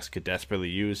 and the Ducks could desperately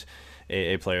use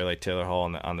a player like Taylor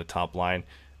Hall on the top line.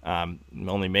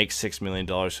 Only makes $6 million,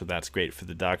 so that's great for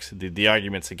the Ducks. The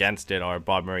arguments against it are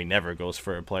Bob Murray never goes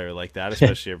for a player like that,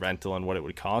 especially a rental and what it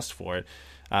would cost for it.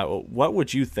 What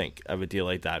would you think of a deal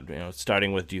like that?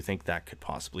 Starting with, do you think that could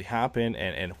possibly happen,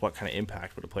 and what kind of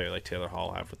impact would a player like Taylor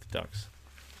Hall have with the Ducks?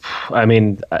 I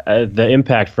mean, the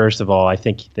impact, first of all, I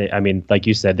think like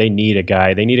you said, they need a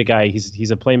guy.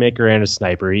 He's a playmaker and a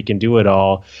sniper. He can do it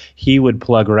all. He would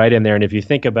plug right in there. And if you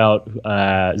think about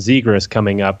Zegras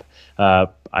coming up,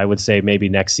 I would say maybe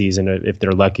next season, if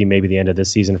they're lucky, maybe the end of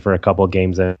this season for a couple of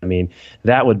games. I mean,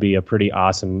 that would be a pretty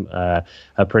awesome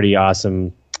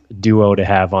duo to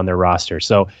have on their roster.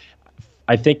 So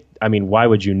I think, why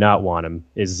would you not want him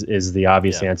is the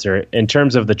obvious answer. In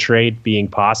terms of the trade being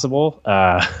possible,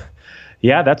 that's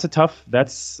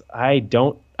I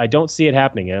don't see it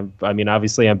happening.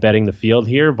 Obviously I'm betting the field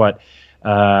here, but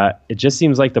it just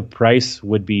seems like the price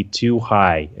would be too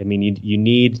high.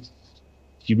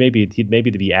 He'd maybe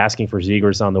to be asking for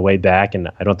Zegras on the way back, and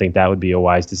I don't think that would be a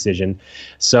wise decision.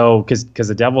 So, because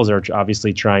the Devils are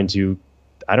obviously trying to,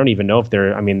 I don't even know if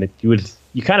they're.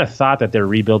 You kind of thought that their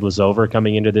rebuild was over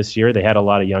coming into this year. They had a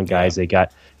lot of young guys. They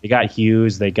got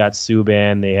Hughes, they got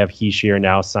Subban, they have Hischier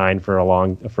now signed for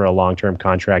a long-term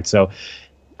contract. So,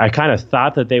 I kind of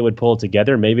thought that they would pull it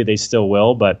together. Maybe they still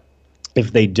will, but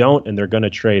if they don't and they're going to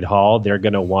trade Hall, they're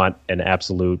going to want an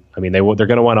absolute. They're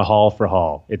going to want a Hall for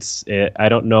Hall. I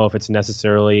don't know if it's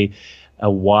necessarily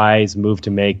a wise move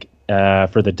to make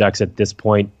for the Ducks at this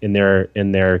point in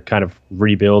their kind of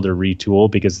rebuild or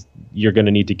retool, because you're going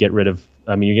to need to get rid of.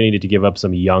 You're going to need to give up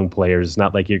some young players. It's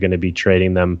not like you're going to be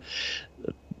trading them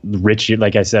Richie,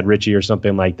 like I said, Richie or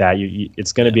something like that.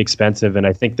 It's going to be expensive, and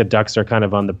I think the Ducks are kind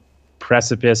of on the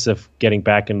precipice of getting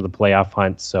back into the playoff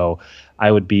hunt. So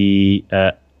I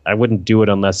wouldn't do it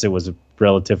unless it was a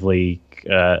relatively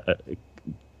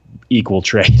equal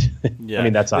trade. Yeah.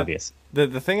 That's obvious.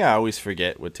 The thing I always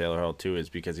forget with Taylor Hall too is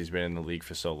because he's been in the league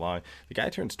for so long. The guy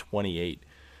turns 28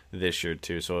 this year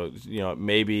too, so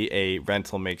maybe a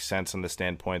rental makes sense on the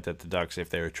standpoint that the Ducks, if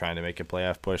they were trying to make a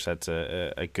playoff push, that's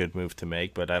a good move to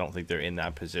make. But I don't think they're in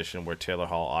that position where Taylor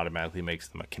Hall automatically makes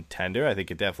them a contender. I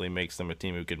think it definitely makes them a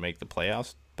team who could make the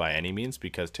playoffs by any means,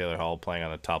 because Taylor Hall playing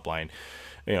on the top line,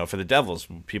 for the Devils,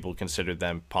 people consider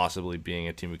them possibly being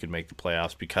a team who could make the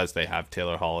playoffs because they have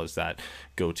Taylor Hall as that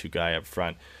go-to guy up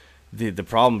front. The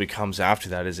problem becomes after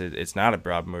that is it's not a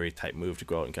Bob Murray type move to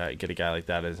go out and get a guy like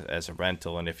that as a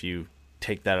rental. And if you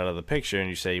take that out of the picture and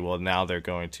you say, well, now they're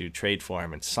going to trade for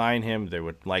him and sign him, they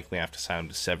would likely have to sign him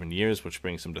to 7 years, which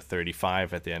brings him to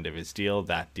 35 at the end of his deal.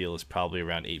 That deal is probably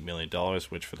around $8 million,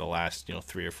 which for the last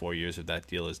 3 or 4 years of that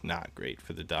deal is not great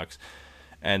for the Ducks.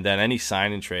 And then any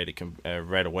sign and trade, it can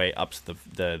right away ups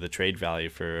the trade value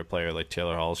for a player like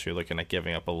Taylor Hall. So you're looking at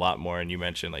giving up a lot more. And you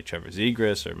mentioned like Trevor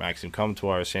Zegras or Maxime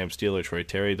Comtois or Sam Steele or Troy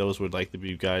Terry. Those would likely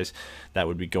be guys that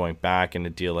would be going back in a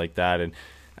deal like that. And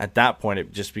at that point,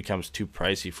 it just becomes too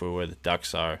pricey for where the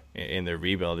Ducks are in their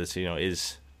rebuild. It's,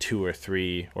 is 2 or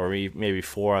 3 or maybe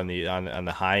 4 on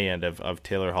the high end of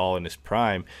Taylor Hall in his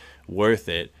prime worth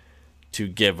it to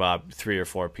give up 3 or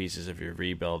 4 pieces of your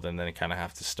rebuild and then kind of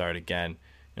have to start again.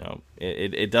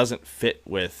 It doesn't fit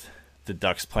with the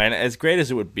Ducks' plan, as great as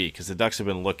it would be, because the Ducks have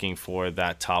been looking for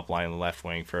that top line left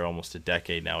wing for almost a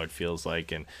decade now, it feels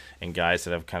like, and guys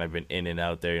that have kind of been in and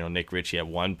out there. Nick Ritchie at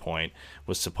one point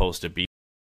was supposed to be.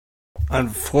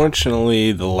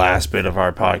 Unfortunately, the last bit of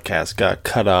our podcast got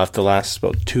cut off. The last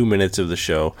about 2 minutes of the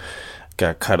show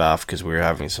got cut off because we were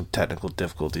having some technical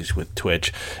difficulties with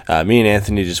Twitch. Me and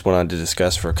Anthony just went on to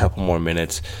discuss for a couple more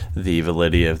minutes the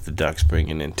validity of the Ducks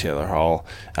bringing in Taylor Hall.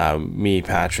 Me,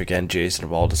 Patrick, and Jason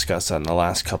have all discussed that in the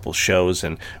last couple shows,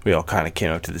 and we all kind of came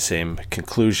up to the same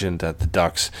conclusion that the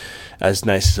Ducks, as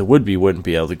nice as it would be, wouldn't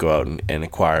be able to go out and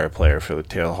acquire a player for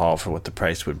Taylor Hall for what the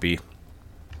price would be.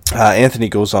 Anthony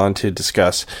goes on to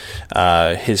discuss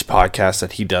his podcast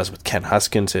that he does with Ken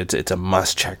Huskins. It's a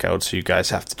must check out, so you guys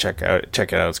have to check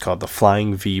it out. It's called the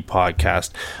Flying V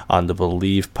Podcast on the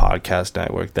Believe Podcast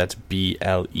Network. That's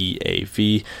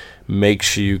BLEAV. Make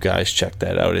sure you guys check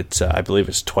that out. It's I believe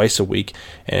it's twice a week,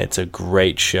 and it's a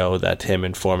great show that him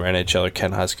and former NHLer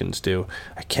Ken Huskins do.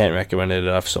 I can't recommend it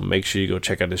enough, so make sure you go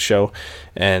check out his show.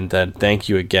 And then thank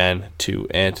you again to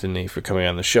Anthony for coming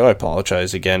on the show. I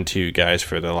apologize again to you guys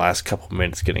for the last couple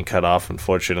minutes getting cut off.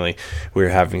 Unfortunately, we were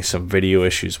having some video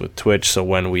issues with Twitch, so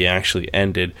when we actually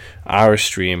ended our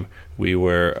stream, we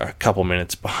were a couple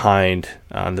minutes behind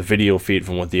on the video feed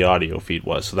from what the audio feed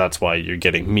was. So that's why you're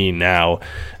getting me now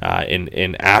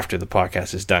in after the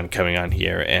podcast is done coming on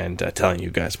here and telling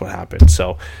you guys what happened.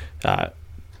 So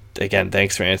again,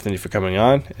 thanks for Anthony for coming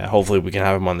on. Hopefully we can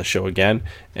have him on the show again.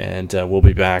 And we'll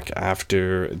be back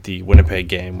after the Winnipeg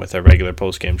game with our regular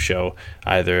post-game show.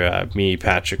 Either me,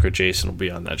 Patrick, or Jason will be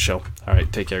on that show. All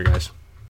right, take care, guys.